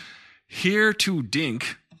Bridge. Here to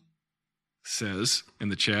Dink says in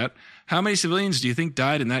the chat, how many civilians do you think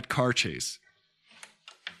died in that car chase?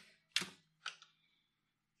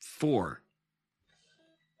 4.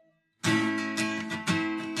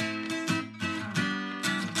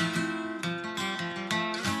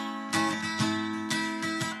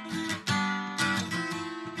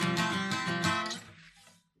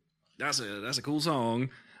 That's a cool song.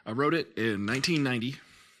 I wrote it in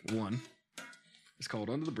 1991. It's called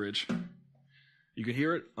Under the Bridge. You can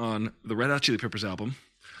hear it on the Red Hot Chili Peppers album.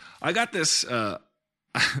 I got this,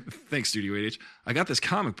 thanks Studio 8H. I got this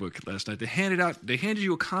comic book last night. They handed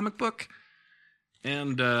you a comic book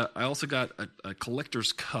And I also got a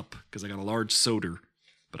collector's cup because I got a large soda,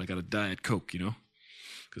 but I got a Diet Coke,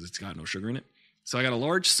 because it's got no sugar in it. So I got a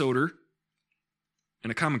large soda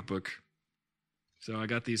and a comic book. So I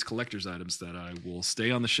got these collector's items that I will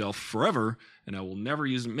stay on the shelf forever, and I will never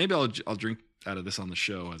use them. Maybe I'll drink out of this on the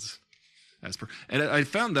show as per. And I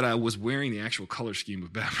found that I was wearing the actual color scheme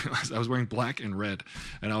of Batman. I was wearing black and red,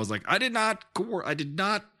 and I was like, I did not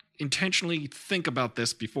intentionally think about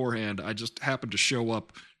this beforehand. I just happened to show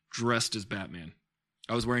up dressed as Batman.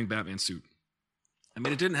 I was wearing Batman's suit. I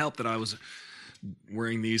mean, it didn't help that I was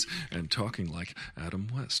wearing these and talking like Adam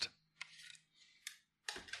West.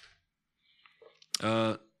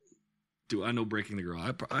 Do I know Breaking the Girl?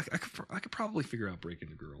 I could probably figure out Breaking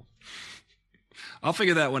the Girl. I'll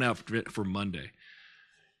figure that one out for Monday.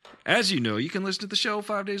 As you know, you can listen to the show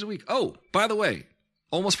 5 days a week. Oh, by the way,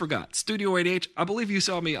 almost forgot. Studio 8H, I believe you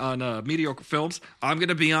saw me on Mediocre Films. I'm going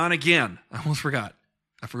to be on again. I almost forgot.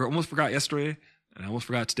 Almost forgot yesterday, and I almost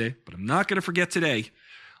forgot today, but I'm not going to forget today.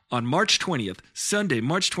 On March 20th, Sunday,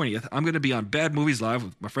 March 20th, I'm going to be on Bad Movies Live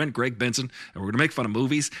with my friend Greg Benson, and we're going to make fun of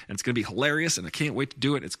movies, and it's going to be hilarious, and I can't wait to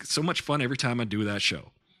do it. It's so much fun every time I do that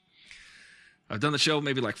show. I've done the show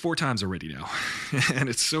maybe like 4 times already now, and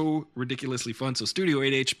it's so ridiculously fun. So Studio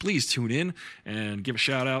 8H, please tune in and give a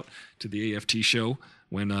shout out to the AFT show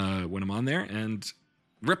when I'm on there, and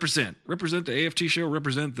represent the AFT show,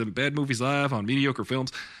 represent the Bad Movies Live on Mediocre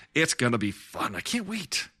Films. It's going to be fun. I can't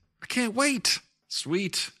wait.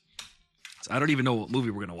 Sweet. I don't even know what movie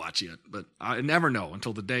we're going to watch yet, but I never know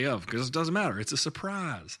until the day of, because it doesn't matter. It's a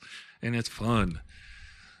surprise, and it's fun.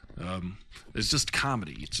 It's just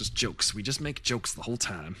comedy. It's just jokes. We just make jokes the whole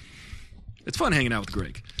time. It's fun hanging out with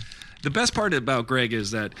Greg. The best part about Greg is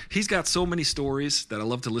that he's got so many stories that I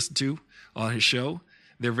love to listen to on his show.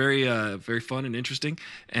 They're very, very fun and interesting.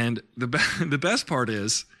 And the best part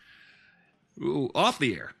is off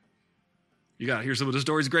the air. You got to hear some of the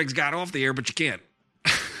stories Greg's got off the air, but you can't.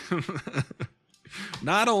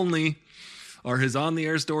 Not only are his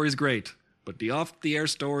on-the-air stories great, but the off-the-air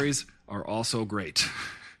stories are also great.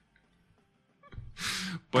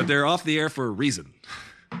 But they're off the air for a reason.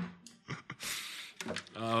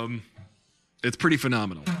 It's pretty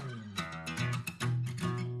phenomenal.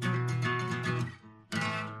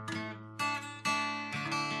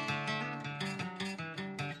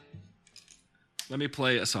 Let me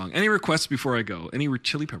play a song. Any requests before I go? Any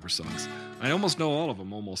Chili Pepper songs? I almost know all of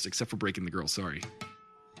them, except for Breaking the Girl. Sorry.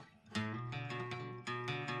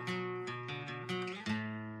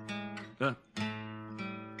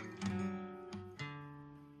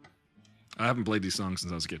 I haven't played these songs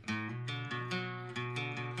since I was a kid.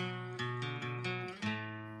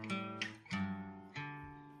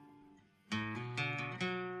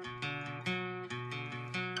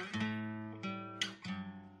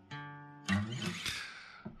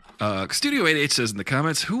 Studio 8H says in the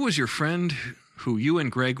comments, who was your friend who you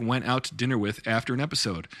and Greg went out to dinner with after an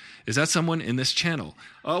episode? Is that someone in this channel?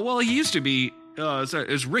 Well, he used to be,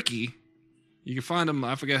 it's Ricky. You can find him,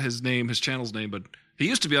 I forget his channel's name, but he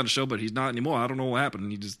used to be on the show, but he's not anymore. I don't know what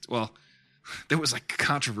happened. There was like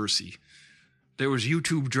controversy. There was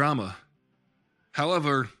YouTube drama.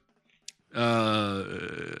 However, it's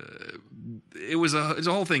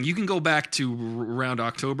a whole thing. You can go back to around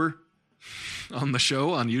October on the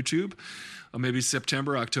show on YouTube, or maybe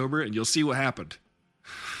September, October, and you'll see what happened.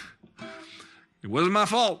 It wasn't my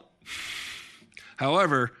fault.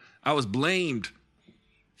 However, I was blamed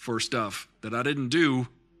for stuff that I didn't do.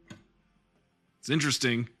 It's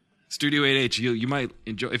interesting. Studio 8H, you might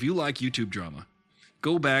enjoy, if you like YouTube drama,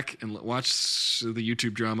 go back and watch the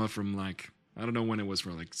YouTube drama from I don't know when it was,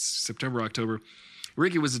 from September, October.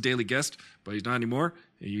 Ricky was a daily guest, but he's not anymore.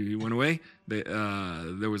 He went away.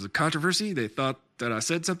 There was a controversy. They thought that I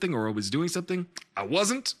said something or I was doing something. I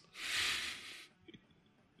wasn't.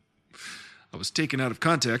 I was taken out of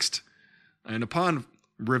context. And upon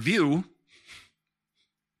review,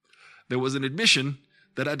 there was an admission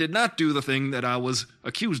that I did not do the thing that I was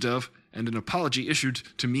accused of, and an apology issued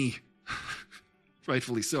to me.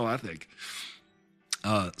 Rightfully so, I think.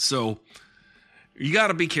 So you got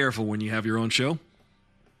to be careful when you have your own show.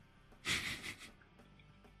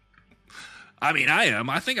 I mean, I am.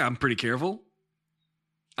 I think I'm pretty careful.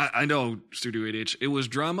 I know, Studio 8H. It was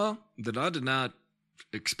drama that I did not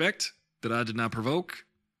expect, that I did not provoke.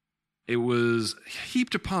 It was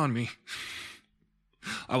heaped upon me.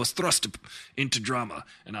 I was thrust into drama,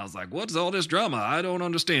 and I was like, what's all this drama? I don't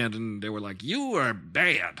understand. And they were like, you are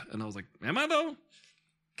bad. And I was like, am I though?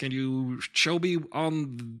 Can you show me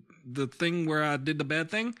on the thing where I did the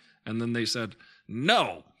bad thing? And then they said,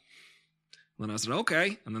 no. And then I said,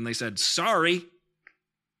 okay. And then they said, sorry.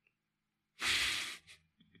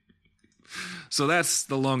 So that's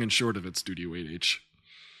the long and short of it, Studio 8H.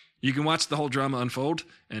 You can watch the whole drama unfold,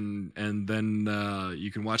 and then you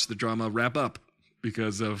can watch the drama wrap up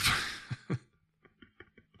because of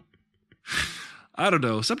I don't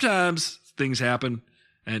know. Sometimes things happen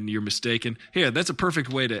and you're mistaken. Here, that's a perfect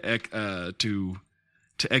way to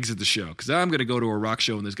exit the show, because I'm going to go to a rock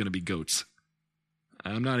show and there's going to be goats.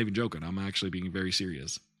 I'm not even joking. I'm actually being very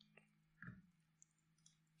serious.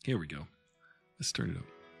 Here we go. Let's turn it up.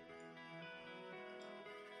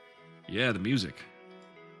 Yeah, the music.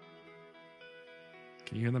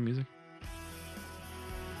 Can you hear that music?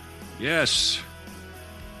 Yes.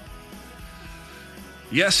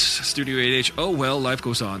 Yes, Studio 8H. Oh, well, life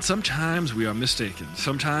goes on. Sometimes we are mistaken.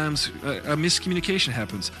 Sometimes a miscommunication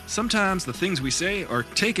happens. Sometimes the things we say are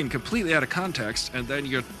taken completely out of context, and then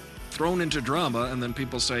you're thrown into drama, and then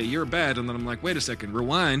people say, you're bad, and then I'm like, wait a second,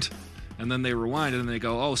 rewind. And then they rewind, and they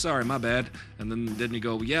go, oh, sorry, my bad. And then you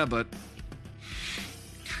go, yeah, but...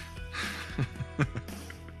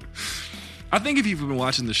 I think if you've been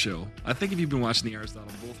watching the show, I think if you've been watching the Aristotle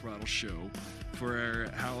Full Throttle show for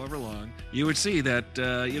however long, you would see that,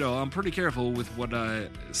 I'm pretty careful with what I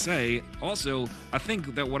say. Also, I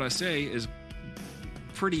think that what I say is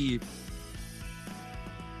pretty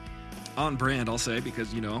on brand, I'll say,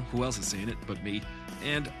 because, who else is saying it but me?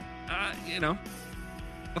 And, I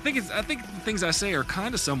think the things I say are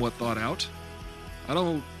kind of somewhat thought out. I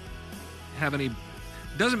don't have any...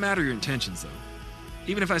 Doesn't matter your intentions, though.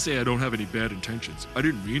 Even if I say I don't have any bad intentions, I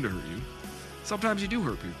didn't mean to hurt you. Sometimes you do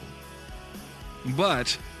hurt people.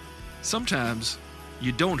 But sometimes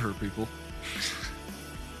you don't hurt people.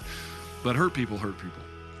 But hurt people,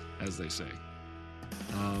 as they say.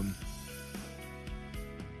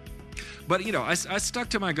 But, I stuck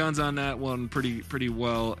to my guns on that one pretty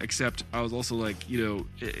well, except I was also like,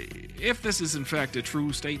 if this is in fact a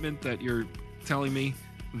true statement that you're telling me,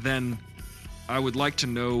 then I would like to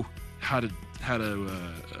know how to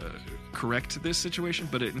correct this situation,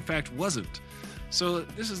 but it in fact wasn't. So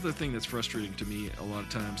this is the thing that's frustrating to me a lot of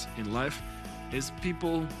times in life, is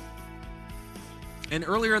people... And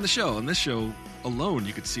earlier in this show alone,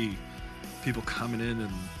 you could see people coming in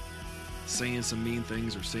and saying some mean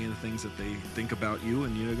things or saying the things that they think about you,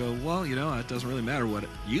 and you go, well, it doesn't really matter what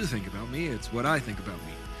you think about me, it's what I think about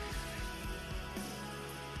me.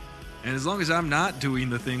 And as long as I'm not doing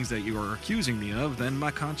the things that you are accusing me of, then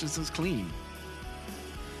my conscience is clean.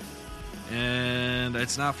 And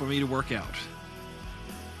it's not for me to work out.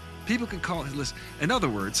 People can call it, listen, in other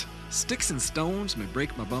words, sticks and stones may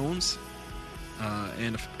break my bones,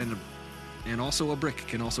 and also a brick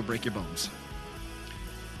can also break your bones.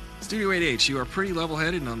 Studio 8H, you are pretty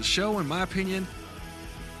level-headed, and on the show, in my opinion,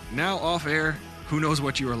 now off air, who knows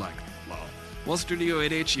what you are like. Well, Studio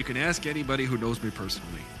 8H, you can ask anybody who knows me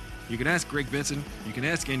personally. You can ask Greg Benson, you can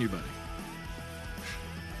ask anybody.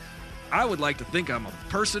 I would like to think I'm a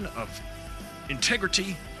person of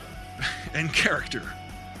integrity and character.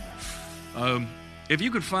 If you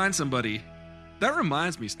could find somebody, that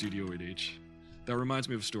reminds me, Studio 8H, that reminds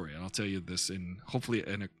me of a story, and I'll tell you this hopefully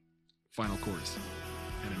in a final chorus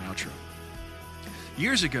and an outro.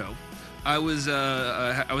 Years ago, I was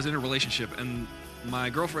in a relationship, and my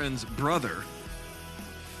girlfriend's brother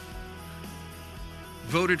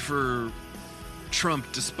voted for Trump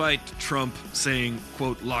despite Trump saying,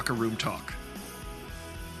 quote, locker room talk.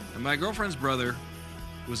 And my girlfriend's brother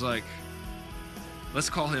was like, let's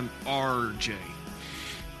call him RJ.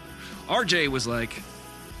 RJ was like,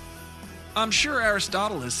 I'm sure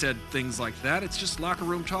Aristotle has said things like that. It's just locker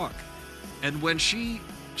room talk. And when she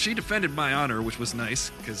defended my honor, which was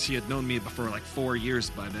nice, because she had known me for like 4 years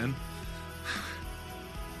by then,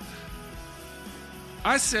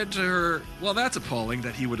 I said to her, well, that's appalling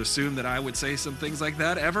that he would assume that I would say some things like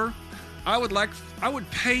that ever. I would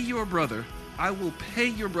pay your brother. I will pay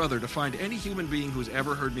your brother to find any human being who's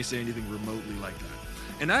ever heard me say anything remotely like that.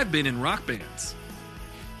 And I've been in rock bands.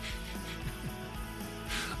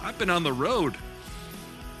 I've been on the road.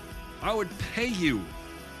 I would pay you.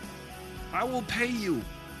 I will pay you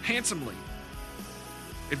handsomely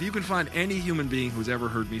if you can find any human being who's ever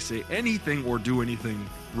heard me say anything or do anything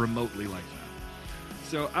remotely like that.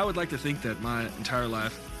 So I would like to think that my entire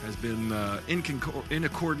life has been in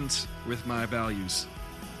accordance with my values,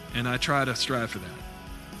 and I try to strive for that.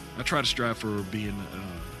 I try to strive for being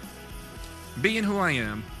who I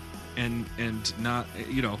am, and not,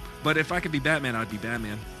 But if I could be Batman, I'd be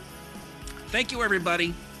Batman. Thank you,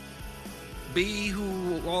 everybody. Be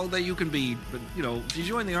who all that you can be. But if you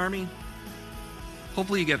join the army,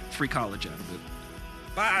 hopefully you get free college out of it.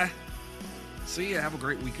 Bye. See ya. Have a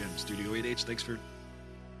great weekend, Studio 8H. Thanks for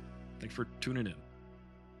tuning in.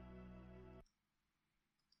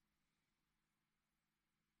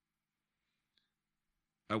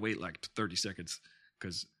 I wait like 30 seconds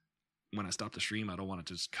because when I stop the stream, I don't want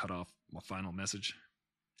to just cut off my final message.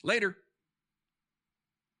 Later.